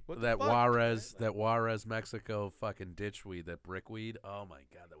want weed." What the that fuck? Juarez, Mexico fucking ditch weed, that brick weed. Oh my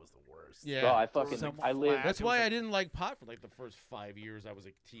god, that was the worst. Yeah. Bro, I fucking Some- I lived. That's It why was I like- didn't like pot for like the first 5 years I was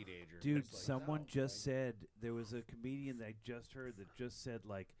a teenager. Dude, It's like, someone no, just like- said there was a comedian that I just heard that just said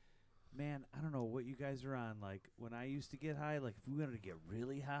like, man, I don't know what you guys are on. Like when I used to get high, like if we wanted to get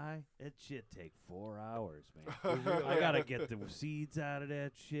really high, that shit take 4 hours, man. I gotta get the seeds out of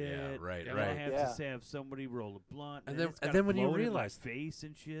that shit. Yeah, right, and right. I have Yeah. to have somebody roll a blunt, And and then- it's and gotta then when you blow it in my realize- face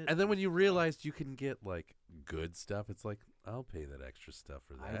and shit. And then when you realized you can get like good stuff, it's like I'll pay that extra stuff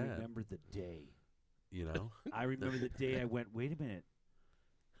for I that. remember the day. You know? I remember the day I went. Wait a minute.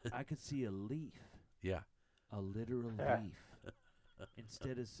 I could see a leaf. Yeah. A literal leaf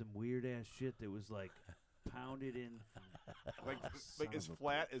instead of some weird ass shit that was like pounded in. Like Oh, son as of a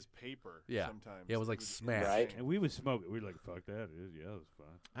flat as paper. Yeah. Sometimes. Yeah, it was like smashed. Right. And we would smoke it. We were like, "Fuck that! Yeah, it was fun."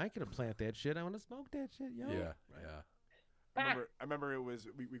 I could have planted that shit. I want to smoke that shit, yo. Yeah. Yeah. I remember it was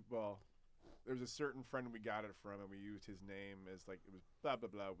well, there was a certain friend we got it from, and we used his name as like it was blah blah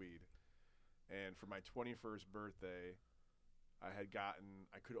blah weed. And for my 21st birthday, I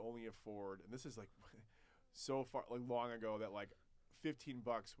could only afford, and this is like so far like long ago that like $15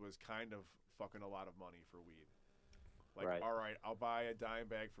 was kind of fucking a lot of money for weed. Like, Right. all right, I'll buy a dime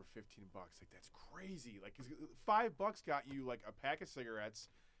bag for $15. Like, that's crazy. Like, $5 got you like a pack of cigarettes,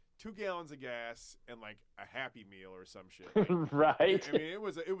 2 gallons of gas, and like a Happy Meal or some shit. Like, Right. I mean, it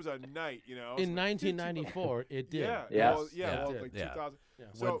was a night, you know. In So, like, 1994, it did. Yeah, Yes. well, yeah, Yeah. well, like Yeah. 2000. Yeah.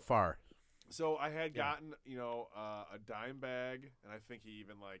 So, Went far. so I had gotten, you know, a dime bag, and I think he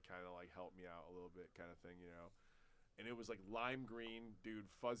even like kind of like helped me out a little bit, kind of thing, you know. And it was like lime green, dude,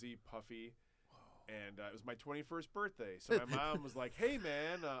 fuzzy, puffy. And it was my 21st birthday, so my mom was like, "Hey,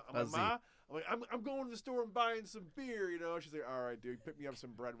 man, I'm like, Fuzzy. Ma, I'm going to the store and buying some beer, you know." She's like, "All right, dude, pick me up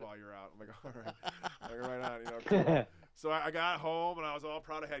some bread while you're out." I'm like, "All right, like, right on, you know." Cool. So I got home and I was all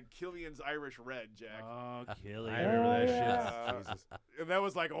proud. I had Killian's Irish Red, Jack. Oh, Killian. I remember that yeah. shit. Jesus. And that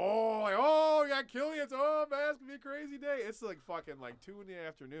was like, oh, I got Killian's. Oh, man, it's gonna be a crazy day. It's like fucking like 2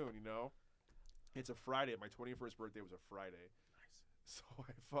 p.m, you know. It's a Friday. My 21st birthday was a Friday. So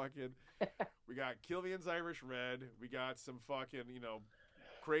we got Killian's Irish Red. We got some fucking, you know,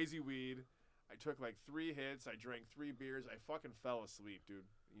 crazy weed. I took like 3 hits. I drank 3 beers. I fucking fell asleep, dude.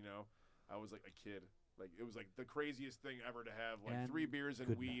 You know, I was like a kid. Like, it was like the craziest thing ever to have like And 3 beers and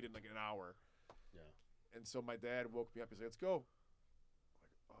good weed night. in like an hour. Yeah. And so my dad woke me up. He's like, "Let's go."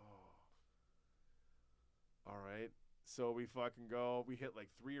 I'm like, oh, all right. So we fucking go. We hit like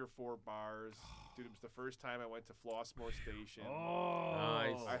 3 or 4 bars. Dude, it was the first time I went to Flossmoor Station. Oh.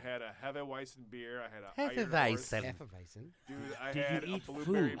 Nice. I had a Hefeweizen beer. I had a Hefeweizen. Iron Horse. Dude, I Did you had a eat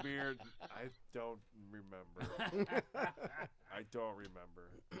blueberry food? beer. I don't remember. I don't remember.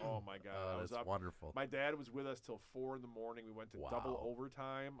 Oh my god, I Oh, was that's up. wonderful. My dad was with us till 4 in the morning. We went to double Wow.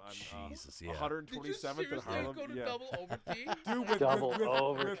 overtime on Jesus, yeah. 127th and Harlem. go to yeah. double overtime? Dude, with, Double with,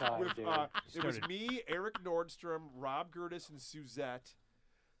 overtime, with, dude. it was me, Eric Nordstrom, Rob Gertis, and Suzette.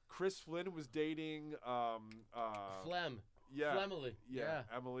 Chris Flynn was dating Flem. yeah, Flemily. yeah,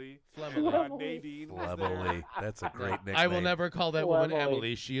 Emily. Flemily. Nadine was there. Flemily. That's a great nickname. I will never call that woman Flemily.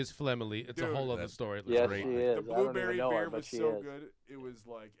 Emily. She is Flemily. It's a Dude, whole other that's- story. Yes, great. she The is. I don't blueberry even know beer her, but was she so is. good. It was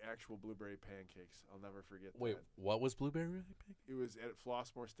like actual blueberry pancakes. I'll never forget Wait, that. what was blueberry? It was at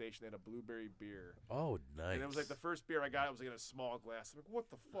Flossmoor Station. They had a blueberry beer. Oh, nice. And it was like the first beer I got. It was like in a small glass. I'm like, what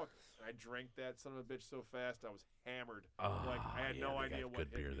the fuck? And I drank that son of a bitch so fast. I was hammered. like I had yeah, no they idea got what good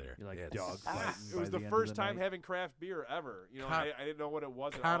hit beer me. there. You're like Yeah, dog it's- fighting. It was by the end first of time night. having craft beer ever. You know, Con- I didn't know what it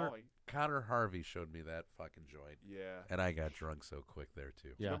was at all. Connor, Like, Connor Harvey showed me that fucking joint, yeah. and I got drunk so quick there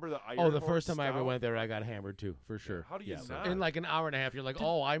too. Yeah. Remember the Iron Oh, the Horse first time I ever Stout? went there, I got hammered too, for sure. How do you Yeah. not? In like an hour and a half, you're like,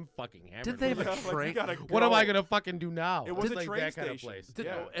 oh, I'm fucking hammered. Did they have What a am I- Like, you train? gotta What am go. I gonna fucking do now? It was It's a like train that kind of station. place. Did,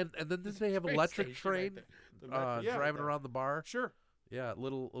 Yeah. and then did they have Train electric station train right there. The metro- yeah, driving right around the bar? Sure. Yeah, a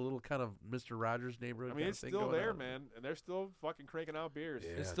little kind of Mr. Rogers neighborhood. I mean, kind it's of thing still going there, on. man, and they're still fucking cranking out beers.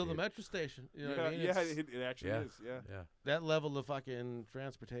 Yeah. It's still the dude. metro station. You know Yeah, what I mean? yeah, It's- it actually Yeah. is. Yeah. Yeah. that level of fucking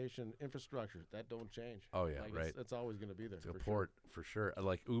transportation infrastructure that don't change. Oh yeah, Like, right. It's always going to be there. It's for a sure. port for sure.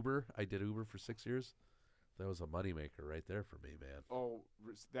 Like Uber, I did Uber for 6 years. That was a moneymaker right there for me, man. Oh,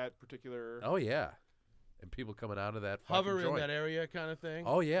 that particular. Oh yeah, and people coming out of that fucking Hover in joint. that area, kind of thing.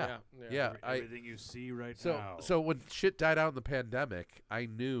 Oh yeah, yeah. Everything you see right So now. so when shit died out in the pandemic, I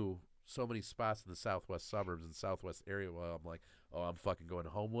knew so many spots in the southwest suburbs and southwest area. Well, I'm like, oh, I'm fucking going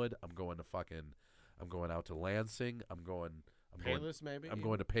to Homewood. I'm going out to Lansing. I'm going Payless, maybe. I'm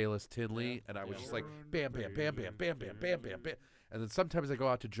going to Payless, Tinley, Yeah. and I was Yeah. just like, bam, bam, bam, bam, bam, bam, bam, bam, bam. And then sometimes I go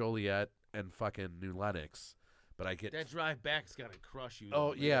out to Joliet and fucking New Lenox, but I get That drive back's got to crush you. oh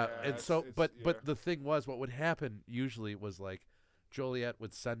though. yeah, Yeah, and it's- so it's- but yeah. the thing was, what would happen usually was like Joliet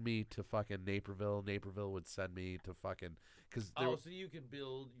would send me to fucking Naperville. Naperville would send me to fucking because Oh, so you can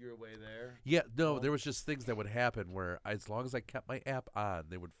build your way there. yeah, no, there was just things that would happen where as long as I kept my app on,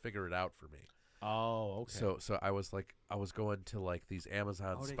 they would figure it out for me. Oh, okay. So I was like, I was going to like these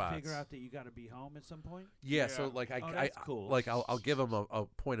Amazon oh, they spots. figure out that you got to be home at some point. Yeah, so Yeah. like Oh, that's cool. like I'll give them a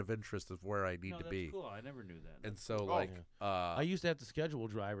point of interest of where I need No, to that's be, cool. I never knew that. and so Oh. like I used to have to schedule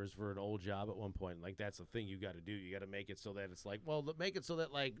drivers for an old job at one point. Like that's the thing you got to do. You got to make it so that it's like, well, make it so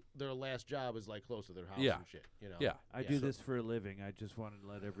that like their last job is like close to their house Yeah. and shit. You know. yeah. I do this for a living. I just wanted to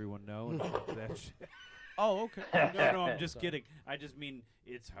let everyone know. And that shit. Oh, okay. No, I'm just kidding. I just mean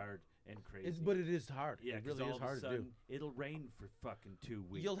it's hard and crazy. But it is hard. yeah, it 'cause really all is of a hard to do. sudden, it'll rain for fucking 2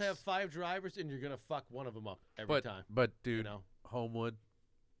 weeks. You'll have 5 drivers and you're gonna fuck one of them up every But time. but dude, You know. Homewood,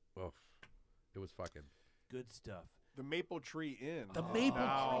 oof, it was fucking. good stuff. The Maple Tree Inn. The Maple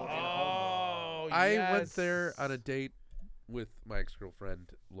Now Tree. in Homewood. Oh, I went there on a date with my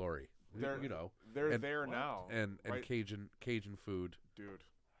ex-girlfriend Lori. you know, They're and- there now. and right? Cajun food, Dude,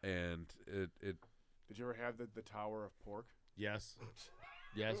 and it did you ever have the Tower of Pork? Yes.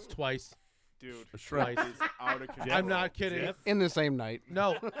 Yes, twice. Dude, shrimp. Twice. it's out of control. I'm not kidding. In the same night.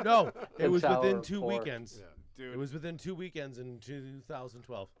 No. The It was Tower within of 2 Pork. weekends. Dude, It was within 2 weekends in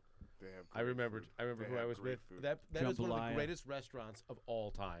 2012. they have I great remembered. food. I remember They who I have was great with. food. That is one of Jambalaya. the greatest restaurants of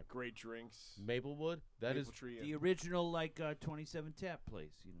all time. Great drinks. Maplewood. That is. Maple Tree. The original 27 tap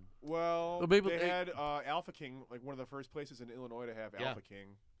place, you know. Well, Well, maybe they they- had Alpha King, like one of the first places in Illinois to have Yeah. Alpha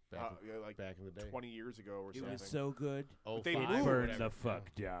King, Back, like back in the day. 20 years ago or It something. was so good. Oh, they five moved. or Burn whatever. the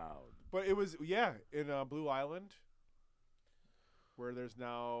fuck down. But it was in Blue Island, where there's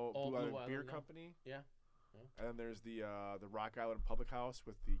now Oh, Blue Blue Island Beer Island now. Company, Yeah. and then there's the Rock Island Public House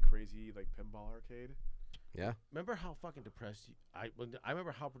with the crazy like pinball arcade. Yeah. Remember how fucking depressed I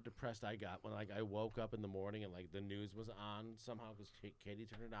remember how depressed I got when I woke up in the morning and the news was on somehow because Katie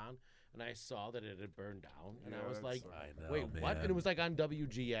turned it on and I saw that it had burned down and Yeah, I was that's- like, I know, wait, what? And man. it was on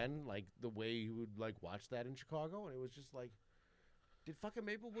WGN, the way you would watch that in Chicago, and it was just like, did fucking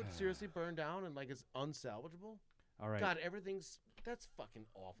Maplewood seriously burn down and it's unsalvageable? All right. God, that's fucking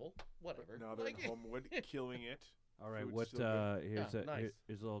awful. Whatever. Now they're in Homewood, killing it. All right. Food's What? still good. Here's Yeah, nice.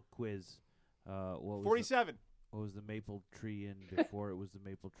 here's a little quiz. What was 47. what was the Maple Tree Inn before it was the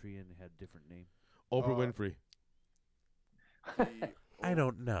Maple Tree Inn? It had a different name. Oprah Winfrey. The I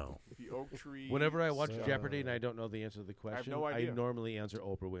don't know. the Oak Tree. Whenever I watch Jeopardy and I don't know the answer to the question, no idea. normally answer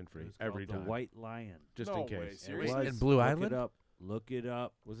Oprah It Winfrey was every called time. The White Lion. Just No in way, case. It seriously? was. In Blue Look Island? it up. Look it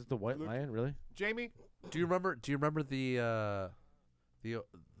up. Was it the White Look- Lion? Really? Jamie. Do you remember the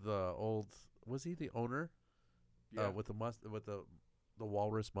old, was he the owner Yeah. with the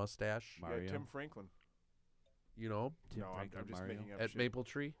walrus mustache? Yeah, Mario. Tim Franklin. You know, Tim No, I'm Franklin just Mario. making up at shit. Maple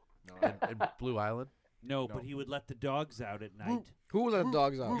Tree No, and Blue Island. No, No. but he would let the dogs out at night. Who let the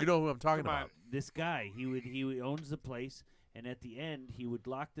dogs out? You know who I'm talking Come on. about? This guy, he owns the place, and at the end, he would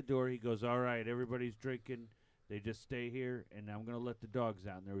lock the door. He goes, "All right, everybody's drinking. They just stay here, and I'm gonna let the dogs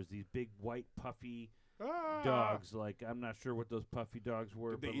out." And there was these big white puffy Ah. dogs. I'm not sure what those puffy dogs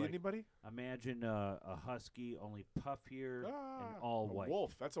were, Did they but eat anybody? imagine a husky, only puffier Ah, and all a white.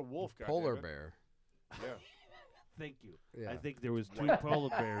 wolf. That's a wolf. Polar goddammit. bear. Yeah. Thank you. Yeah. I think there was 2 polar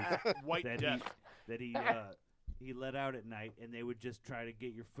bears White that death. he let out at night, and they would just try to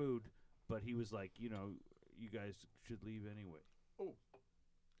get your food. But he was like, you guys should leave anyway. Oh.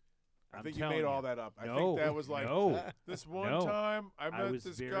 I I'm think you telling made all that up. I No, think that was like no. this one No. time I I met was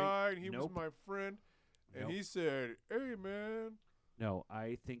this very- guy and he Nope. was my friend and Nope. he said, "Hey man." No,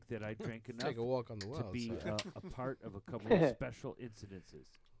 I think that I drank enough Take a walk on the to well. be outside. a part of a couple of special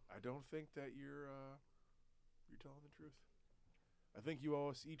incidences. I don't think that you're telling the truth. I think you owe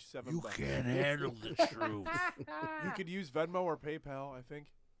us each $7. handle the truth. You could use Venmo or PayPal. I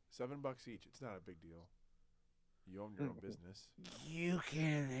think $7 each. It's not a big deal. You own your own business. You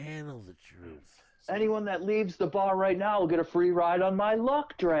can't handle the truth. Anyone that leaves the bar right now will get a free ride on my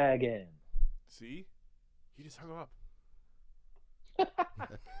Luck Dragon. See, he just hung up.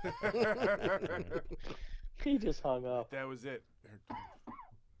 He just hung up. That was it.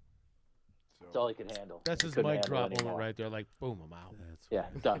 That's all he could handle. That's He his couldn't mic handle drop moment anymore. right there. Like, boom, I'm out. That's Yeah,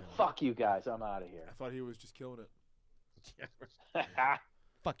 done. Fuck you guys. I'm out of here. I thought he was just killing it.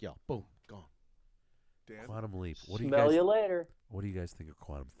 Fuck y'all. Boom, gone. Dan, Quantum leap. What do you Smell guys? you later. What do you guys think of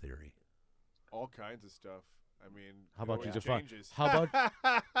quantum theory? all kinds of stuff. I mean, How it about you always define? changes. How about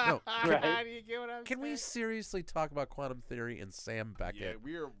No. Right. Do you get what I'm Can we seriously talk about quantum theory and Sam Yeah, Beckett?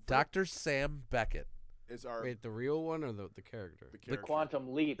 we are. Dr. Sam Beckett. Is our Wait, the real one or the character? the character.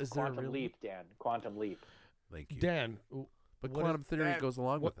 Quantum leap. Is there a Quantum real- leap, Dan. Quantum leap. Thank you. Dan? But what quantum is theory that? goes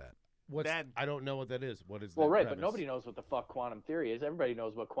along What- with that. What's Dan. I don't know what that is. What is Well, that right, but premise? nobody knows what the fuck quantum theory is. Everybody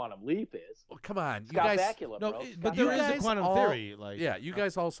knows what quantum leap is. Well, come on. You Scott guys. Bakula, No, bro. but Scott there You is Bakula. a guys quantum all- theory. Like, Yeah, you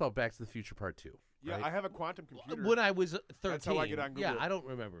guys all saw Back to the Future Part 2. Yeah, right? I have a quantum computer. when I was 13. That's how I get on Yeah, Google. I don't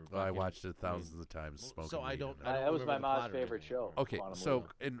remember. Well, I fucking- watched it thousands of times. Smoking So I weed don't. and I don't That was my remember the mom's plot or favorite anything. show. Okay, Quantum so leap.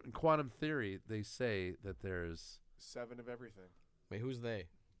 in quantum theory, they say that there's 7 of everything. Wait, who's they?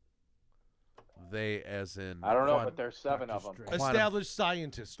 they as in I don't know, but there's 7 of them. Quantum- Established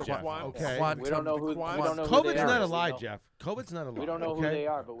scientists. The Jeff, quant- okay. quantum- We don't know who. We quant- don't know who COVID's they are. not a We lie, know- Jeff. COVID's not a lie. We don't know okay? who they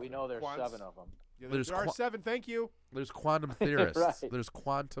are, but we know there's Quants. 7 of them. Yeah, There's there are qua- 7. Thank you. there's quantum theorists. Right. There's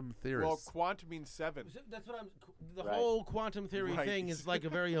quantum Well, theorists. quantum means 7. That's what I'm. The Right. whole quantum theory Right. thing is like a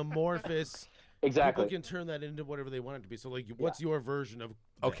very amorphous. Exactly. People can turn that into whatever they want it to be. So, like, what's your version of?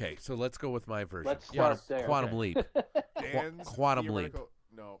 that? Okay, so let's go with my version. Let's quantum, start there. quantum Okay. leap. Dan's quantum leap. theoretical-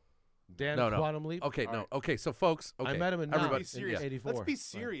 No. Dan No, no. Quantum Leap. Okay, All no. right. Okay, so folks. Okay, I met him in everybody. Let's be serious. yeah. 84. Let's be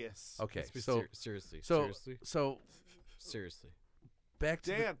serious. Okay, Let's be so seriously. so seriously. so Seriously. back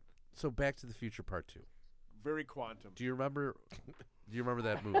to Dan, So Back to the Future Part 2. Very quantum. Do you remember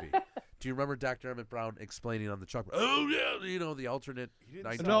that movie? Do you remember Dr. Emmett Brown explaining on the chalkboard? Oh yeah, the alternate. He didn't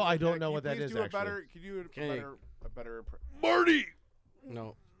 19 sound No, I don't that. know Can what you that please is, do a actually. better? Can you do Okay. a better? Marty,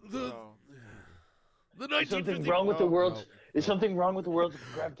 No. the 1950. Something wrong with the world's. Is something wrong with the world's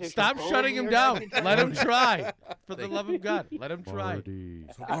gravitational? Stop pull shutting in him the year down. 1920? Let him try. For the love of God, let him try.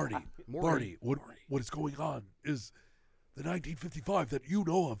 So Marty, what is going on is the 1955 that you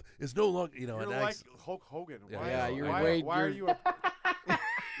know of is no longer, You're and like Hulk Hogan. Yeah, Why, yeah, is- you're why, way- why are you're- you?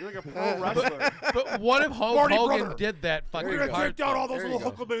 You're like a pro wrestler. But what if Hulk Marty, Hogan brother. did that fucking We're gonna part? take down all those There you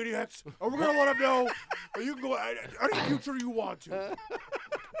little go. Hulkamaniacs, and we're gonna let them know that you can go any future you want to.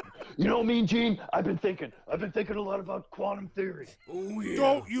 You know me, Gene. I've been thinking a lot about quantum theory. Oh, yeah.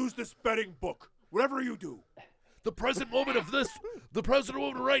 Don't use the spelling book. Whatever you do. the present moment of this, the present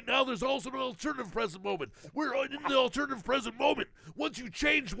moment right now, there's also an alternative present moment. We're in the alternative present moment. Once you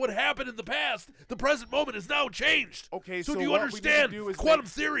change what happened in the past, the present moment is now changed. Okay, So so do you what we need to understand do is quantum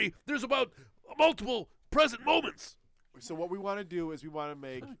make- theory? There's about multiple present moments. So what we want to do is we want to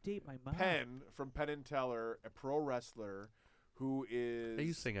make Don't date my mom. Penn from Penn and Teller a pro wrestler who is. Are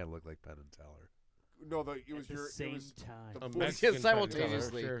you saying I look like Penn and Teller? No, it was At the your. same it was time. the A voice- Mexican Yeah,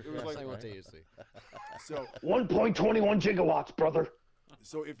 simultaneously. Sure. It was like- simultaneously. So 1.21 gigawatts, brother.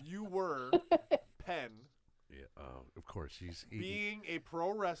 so if you were Penn Yeah. Oh, of course. being a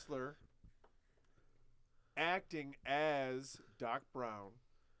pro wrestler, acting as Doc Brown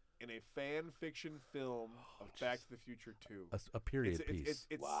in a fan fiction film of Back to the Future 2. a period It's-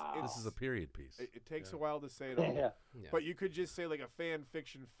 piece. Wow. This is a period piece It takes a while to say it all. Yeah. Yeah. But you could just say like a fan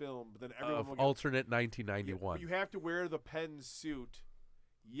fiction film, but then everyone will of get, alternate Yeah, 1991. but you have to wear the Penn suit,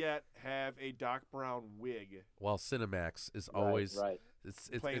 yet have a Doc Brown wig While Cinemax is always right. it's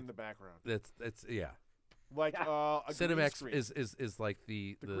playing in it, the background. it's yeah. Like a green Cinemax screen. is like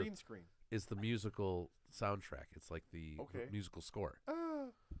the green screen. is the musical soundtrack. It's like the Okay. musical score.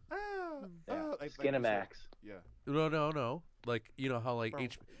 Yeah. Like Skinamax. Yeah. No. Like you know how like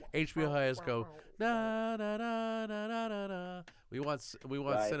HBO has go na na na na na na na. We want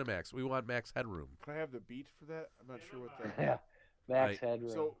Right. Cinemax. We want Max Headroom. Can I have the beat for that? I'm not sure what that. Yeah. Max Right.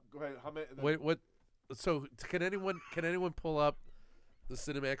 Headroom. So go ahead. How many? Wait, what? So can anyone pull up the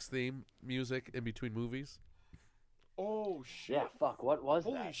Cinemax theme music in between movies? Oh shit! yeah, fuck. What was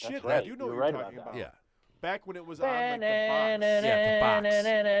Holy that? shit! That's man, right. you know You're what right you're about talking that. about. Yeah. Back when it was on like the box. Yeah, the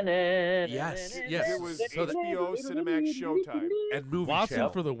box. Yes. Yes. It was So that- HBO, Cinemax, Showtime. And movie Watson channel.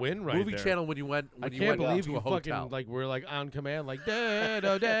 for the win, right movie there. channel when you went I when you can't went believe to you a hotel. fucking like we're like on command like da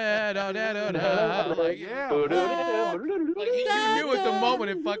da da da da da da. Like, Yeah. like you knew at the moment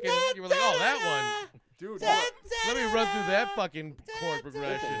it fucking you were like, oh that one. Dude. Let me run through that fucking chord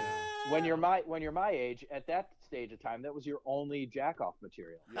progression. When you're my age, at that stage of time, that was your only jack off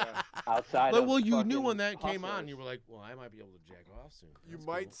material Yeah. outside. Like, of well, you knew fucking when that came on, Hustlers. you were like, well, I might be able to jack off soon. You That's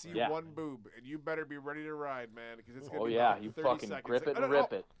might cool. see Yeah. one boob, and you better be ready to ride, man, because it's gonna Oh be yeah, about you 30 fucking seconds. grip Like, it and oh, rip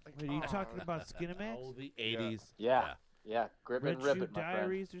oh. it. Wait, are you talking about Skinamax? Oh, the 80s. Yeah, yeah, grip it Red and rip Shoe it, my friend.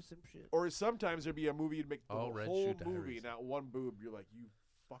 Diaries or some shit? Or sometimes there'd be a movie you'd make the Oh, Red whole Shoe movie, Diaries. not one boob. You're like, you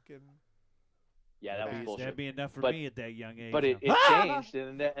fucking. Yeah, that was That'd bullshit. That'd be enough for But- me at that young age. But it huh? changed,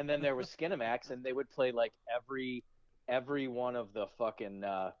 and then there was Skinamax, and they would play like every one of the fucking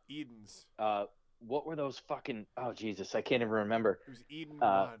Eden's. what were those fucking oh Jesus, I can't even remember. It was Eden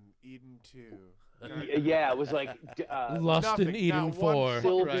 1, Eden 2. Yeah, it was like Lust Nothing, in Eden not one 4.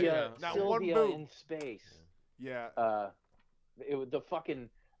 Sylvia, Right, yeah. Not one Sylvia boob. in space. Yeah. It was the fucking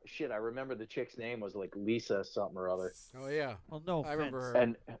shit. I remember the chick's name was like Lisa something or other, Oh yeah. Well, no I remember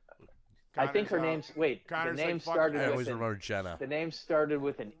offense. her. and I think her Connor's name's wait. Connor's the name like, fuck started I yeah. always with remember Jenna. the name started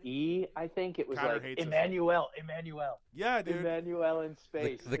with an E. I think it was Connor like hates us. Emmanuel. Yeah, dude. Emmanuel in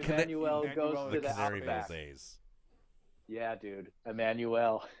space. the Cana- Emmanuel Emmanuel goes in to The the Canary outback. days. Yeah, dude.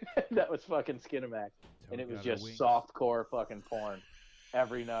 Emmanuel. That was fucking Skinamax. And it was just softcore fucking porn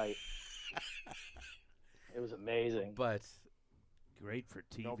every night. It was amazing. But Great for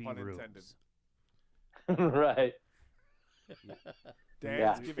TV No pun rooms. intended. Right. Dan's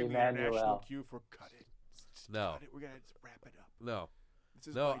Yeah, giving the Emmanuel. international cue for cut it. Just No. cut it. We're gonna just wrap it up. no, This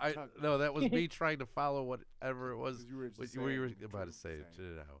is no, my tongue. no. That was me trying to follow whatever it was. 'Cause you were just What saying you were what you about to were say.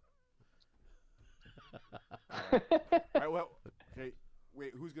 saying. Now. All right, well, okay.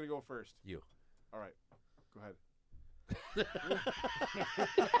 Wait, who's gonna go first? You. All right, go ahead.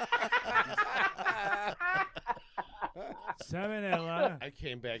 Salmonella. I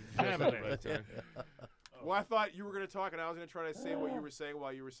came back just at the right time. Well, I thought you were gonna talk, and I was gonna try to say what you were saying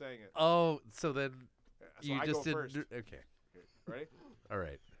while you were saying it. Oh, so then So you I just go didn't. first. Okay. Okay, ready? All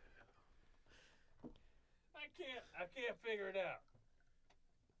right. I can't figure it out.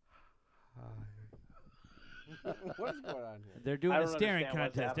 What is going on here? They're doing I a don't staring understand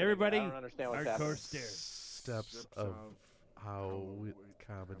what's contest. happening. Everybody, I don't understand what's hardcore happening. stare. Steps of how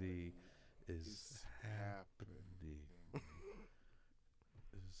comedy is happening.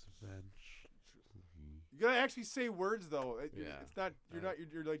 Is eventually. You gotta actually say words though. Yeah. It's not. You're not.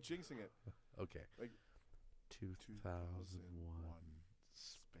 You're like jinxing it. Okay. Like 2001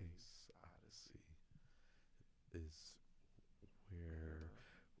 Space Odyssey is where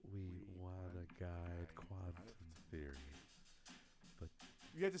we want to guide quantum theory.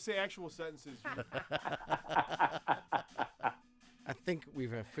 You have to say actual sentences. I think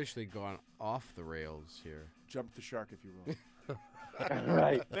we've officially gone off the rails here. Jump the shark, if you will.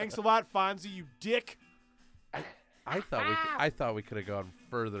 Right. Thanks a lot, Fonzie. You dick. I thought we could have gone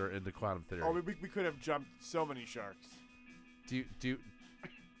further into quantum theory. Oh, we could have jumped so many sharks.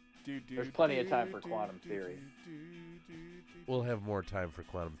 There's plenty of time for quantum theory. We'll have more time for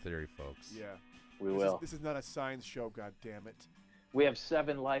quantum theory, folks. Yeah. We will. This is not a science show, God damn it. We have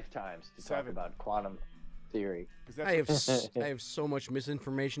 7 lifetimes to talk 7. about quantum theory. 'Cause that's I have I have so much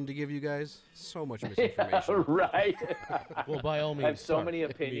misinformation to give you guys. So much misinformation. Right. Well, by all means, I have so start many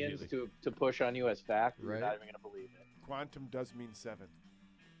opinions immediately. to push on you as fact. You're Right. not even going to believe it. quantum does mean 7.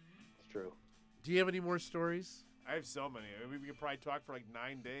 It's true. Do you have any more stories? I have so many. I mean, we could probably talk for like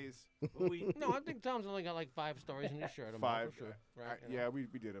 9 days. No, I think Tom's only got like 5 stories in his shirt. 5. For sure. Right? Yeah, we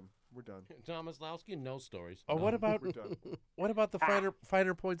did them. We're done. Tom Maslowski, no stories. Oh, No. what about We're done. what about the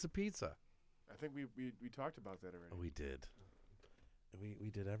finer points of pizza? I think we talked about that already. We did. We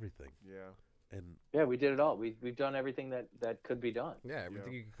did everything, Yeah. and Yeah, we did it all. We've done everything that could be done. Yeah,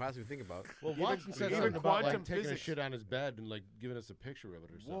 everything you could possibly think about. Well, Even- Watson said even something about quantum like taking physics. a shit on his bed and like giving us a picture of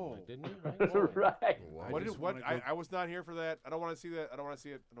it or something, Whoa. like, didn't he? Right? Right. Wow. What just did what? wanna go- I was not here for that. I don't want to see that. I don't want to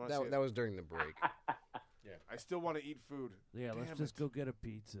see it. I don't want to see That it. was during the break. I still want to eat food. Yeah, let's Damn just it. go get a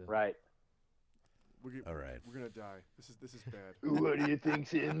pizza. Right. all right. We're gonna die. This is bad. What do you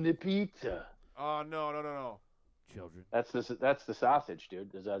think's in the pizza? Oh no. Children. That's the sausage,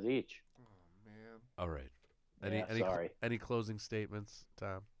 dude. The Zazich. Oh man. All right. Yeah, sorry. Any closing statements,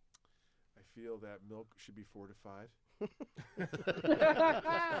 Tom? I feel that milk should be fortified.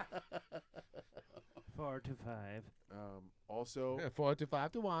 4 to 5. Also, 4 to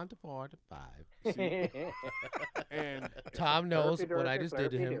 5 to 1 to 4 to 5. and Tom knows Therapy, what I therapy, just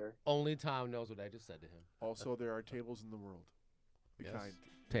did to therapy him. here. Only Tom knows what I just said to him. also, there are tables in the world. Be Yes. kind.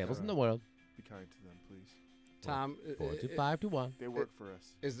 Tables in the world. Be kind to them, please. Tom, 4 to 5 to 1. They work for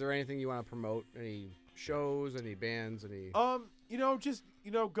us. is there anything you want to promote? Any shows? Any bands? Any? Just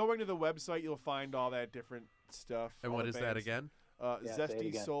going to the website, you'll find all that different stuff. And all what the is that bands. again? Yeah, say it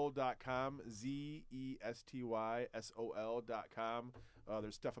again. zestysoul.com, ZESTYSOL.com.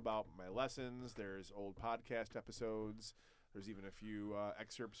 There's stuff about my lessons. There's old podcast episodes. There's even a few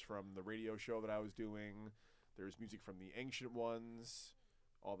excerpts from the radio show that I was doing. There's music from the Ancient Ones,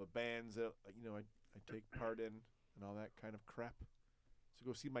 all the bands that I take part in, and all that kind of crap. So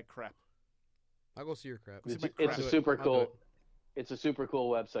go see my crap. I'll go see your crap. Go see my It's crap. a I'll do super it. I'll do cool. it. It's a super cool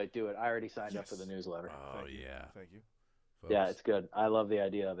website. Do it. I already signed up for Yes. the newsletter. Oh Thank you. yeah. Thank you. Folks, Yeah, it's good. I love the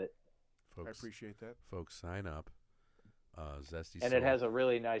idea of it, I folks, appreciate that. folks, sign up. Zesty and Soul. it has a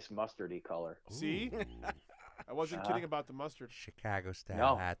really nice mustardy color. See? Ooh, I wasn't kidding about the mustard. Chicago style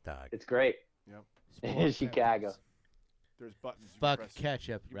No. hot dog. It's great. Yep. In Chicago. There's buttons. You Fuck press.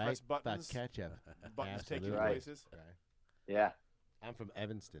 ketchup, you right? press Fuck buttons. ketchup. Buttons take you Absolutely. Right. places. Right. Yeah. I'm from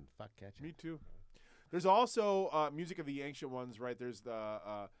Evanston. Fuck ketchup. Me too. There's also music of the Ancient Ones, right? There's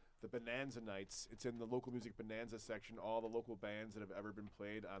the Bonanza Nights. It's in the local music Bonanza section. All the local bands that have ever been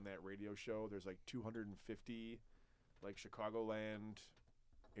played on that radio show. There's like 250, like Chicagoland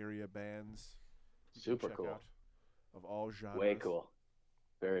area bands. you can Super check cool. out, of all genres. Way cool.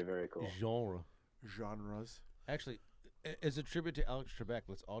 Very, very cool. Genre. Genres. Actually, as a tribute to Alex Trebek,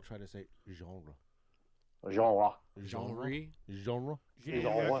 let's all try to say genre. Genre. Genre. Genre. You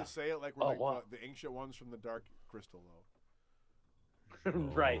Genre. have to say it like we're Oh, like wow. the Ancient Ones from the Dark Crystal, though.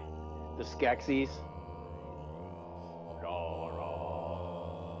 Right. The Skeksis.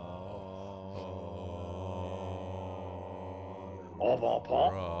 Oh, bon,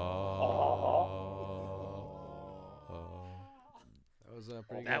 bon. That was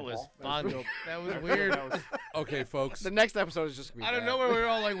pretty That good. was fun. That was weird. Okay, folks. The next episode is just gonna be I don't bad. know where we were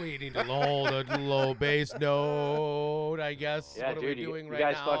all like, we need to hold a low bass note, I guess. Yeah, what are dude, we doing you right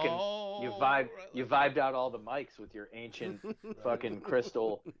guys now? fucking, you vibed out all the mics with your ancient fucking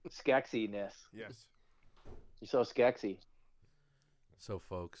crystal skeksiness. Yes. You're so skeksy. So,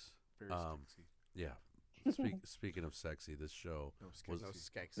 folks. Very sexy. Yeah. Speaking of sexy, this show No, was No sexy.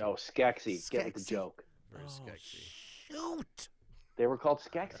 skeksis. No, skeksy. Get with the Skeksy. joke. Very Oh, skeksis. shoot. They were called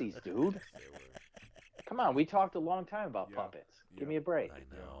Skeksis, dude. Come on, we talked a long time about Yeah. puppets. Give Yeah. me a break. I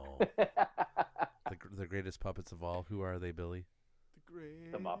know. The greatest puppets of all. Who are they, Billy?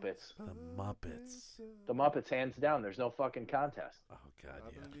 The Muppets. The Muppets. The Muppets, hands down. There's no fucking contest. Oh God, I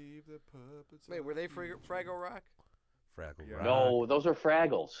yeah. believe the puppets Wait, were they Fraggle Rock? Fraggle Yeah. Rock. No, those are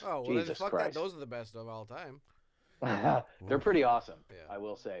Fraggles. Oh, well, then Jesus fuck that. Christ. Those are the best of all time. They're pretty awesome, Yeah. I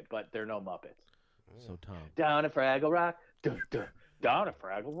will say, but they're no Muppets. So Tom. Down at Fraggle Rock. Dun, dun, down at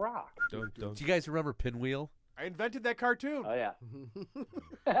Fraggle Rock. Don't. Do you guys remember Pinwheel? I invented that cartoon. Oh, yeah.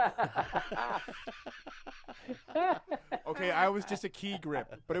 Okay, I was just a key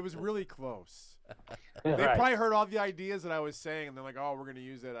grip, but it was really close. They Right. probably heard all the ideas that I was saying, and they're like, "Oh, we're gonna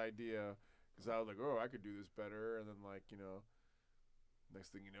use that idea," because I was like, "Oh, I could do this better," and then like next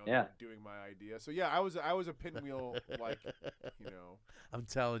thing you know, Yeah. they're doing my idea. So yeah, I was a pinwheel, like I'm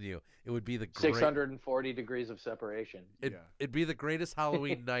telling you, it would be the great, 640 degrees of separation. It, yeah. It'd be the greatest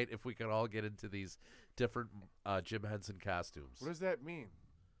Halloween night if we could all get into these different Jim Henson costumes. What does that mean?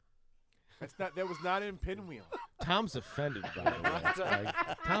 That was not in Pinwheel. Tom's offended by the way. Like,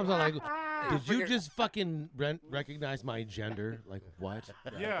 Tom's all like, "Did you just fucking recognize my gender? Like what?"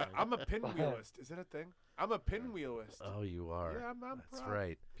 Yeah, I'm a pinwheelist. Is that a thing? I'm a pinwheelist. Oh, you are. Yeah, I'm That's proud.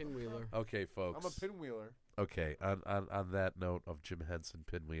 right. Pinwheeler. Okay, I'm folks. a pinwheeler. Okay, on that note of Jim Henson,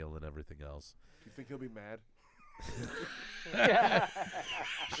 Pinwheel, and everything else. Do you think he'll be mad?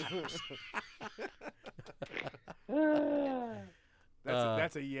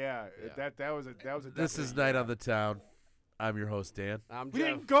 That's a yeah. That was a This is definite Night yeah. on the Town. I'm your host, Dan. I'm We Jeff.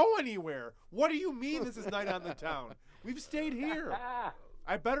 didn't go anywhere. What do you mean this is Night on the Town? We've stayed here.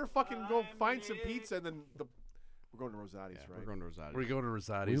 I better fucking go find some pizza and then we're going to Rosati's, Yeah, right? we're going to Rosati's. We're going to We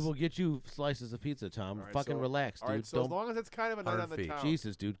Rosati's. will get you slices of pizza, Tom. All right, Fucking so- relax, All dude. right, so as Don't. long as it's kind of a Night 100 on the feet. Town.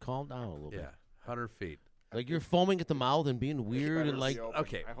 Jesus, dude, calm down a little Yeah, bit. 100 feet. Like you're foaming at the mouth and being weird and like.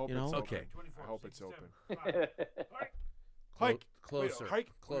 Okay, I hope you it's know? open. Okay. I hope it's open. Clo- Hike. closer. Wait,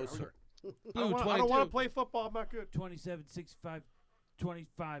 hike. Closer. Blue I don't 22. want to play football. I'm not good. 27, 65,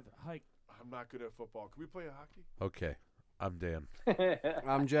 25, hike. I'm not good at football. Can we play a hockey? Okay, I'm Dan.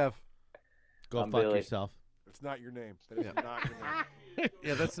 I'm Jeff. Go I'm fuck Billy. yourself. It's not your name. That is Yeah. not your name.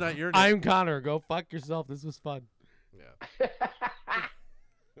 Yeah, that's not your name. I'm Conor. Go fuck yourself. This was fun. Yeah.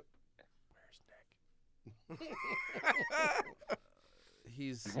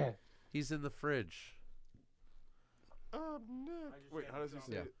 Where's Nick? He's in the fridge. Nick. Wait, how does he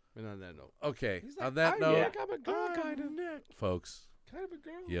say Yeah. it? And on that note. Okay, He's on like, that I note, think I'm a girl, kind of. Nick. folks, Kind of a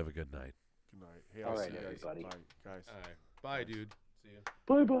girl. you have a good night. Good night. Hey, All I'll right, see you guys. everybody. Bye, guys. All right. Bye, dude. See you.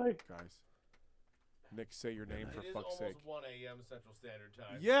 Bye-bye. Guys. Nick, say your name for It is fuck's sake. almost 1 a.m. Central Standard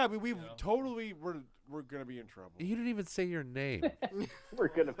Time. Yeah, we You know? totally we're gonna be in trouble. You didn't even say your name. We're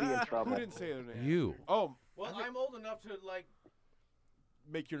going to be in trouble. Who didn't say their name? You. Oh, Well, I'm old enough to like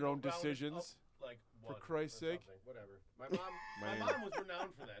make your own decisions. like For one Christ's or sake. something, whatever. My mom was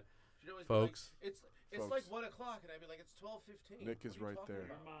renowned for that. She'd always be Folks. like, it's like 1 o'clock, and I'd be like, it's 12:15. Nick is right there.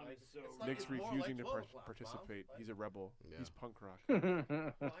 Nick's refusing to participate. He's a rebel. Yeah. He's punk rock. Well,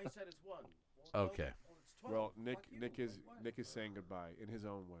 I said it's 1. Okay. It's 12. Well, Fuck you. Nick is saying goodbye in his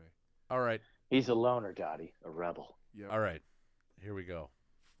own way. All right. He's a loner, Dottie, a rebel. Yeah. All right. Here we go.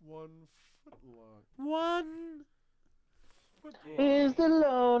 1 foot long. One. Is the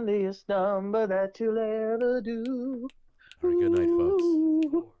loneliest number that you'll ever do. All right, good night, folks.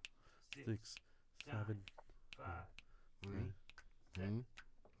 Ooh. 6, 7, 5, 3, Where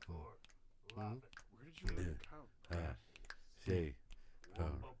did you learn to count? 6, 4,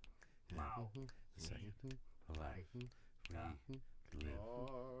 2nd, life. We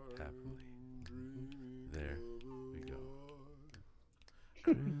live happily. There we go.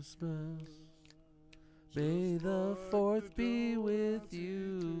 Christmas. May the 4th be with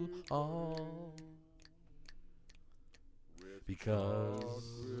you all. Because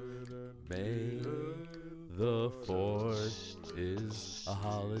May the 4th is a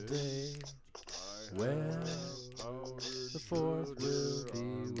holiday where the 4th will be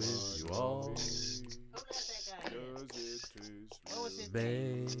with you all.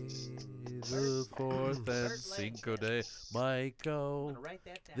 May the 4th and Cinco de Mayo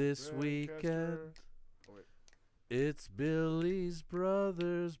this weekend. It's Billy's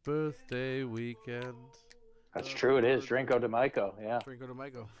brother's birthday weekend. That's true, it is. Drinko de Maiko, yeah. Franco de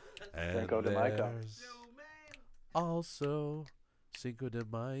Michael. And Cinco de Mayo. there's also Cinco de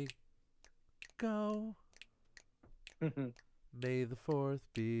Mayo. May the 4th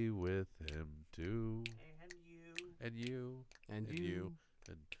be with him too. And you. And you.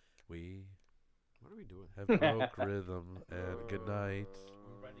 And we What are we doing? have broke rhythm and good night.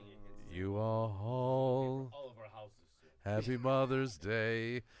 You all. All of our houses. Happy Mother's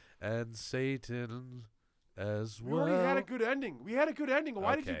Day and Satan as We well. already had a good ending.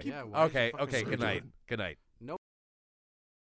 Why did you Okay. keep? Yeah, why did you Okay. fucking Okay. switch Good it? night. Good night.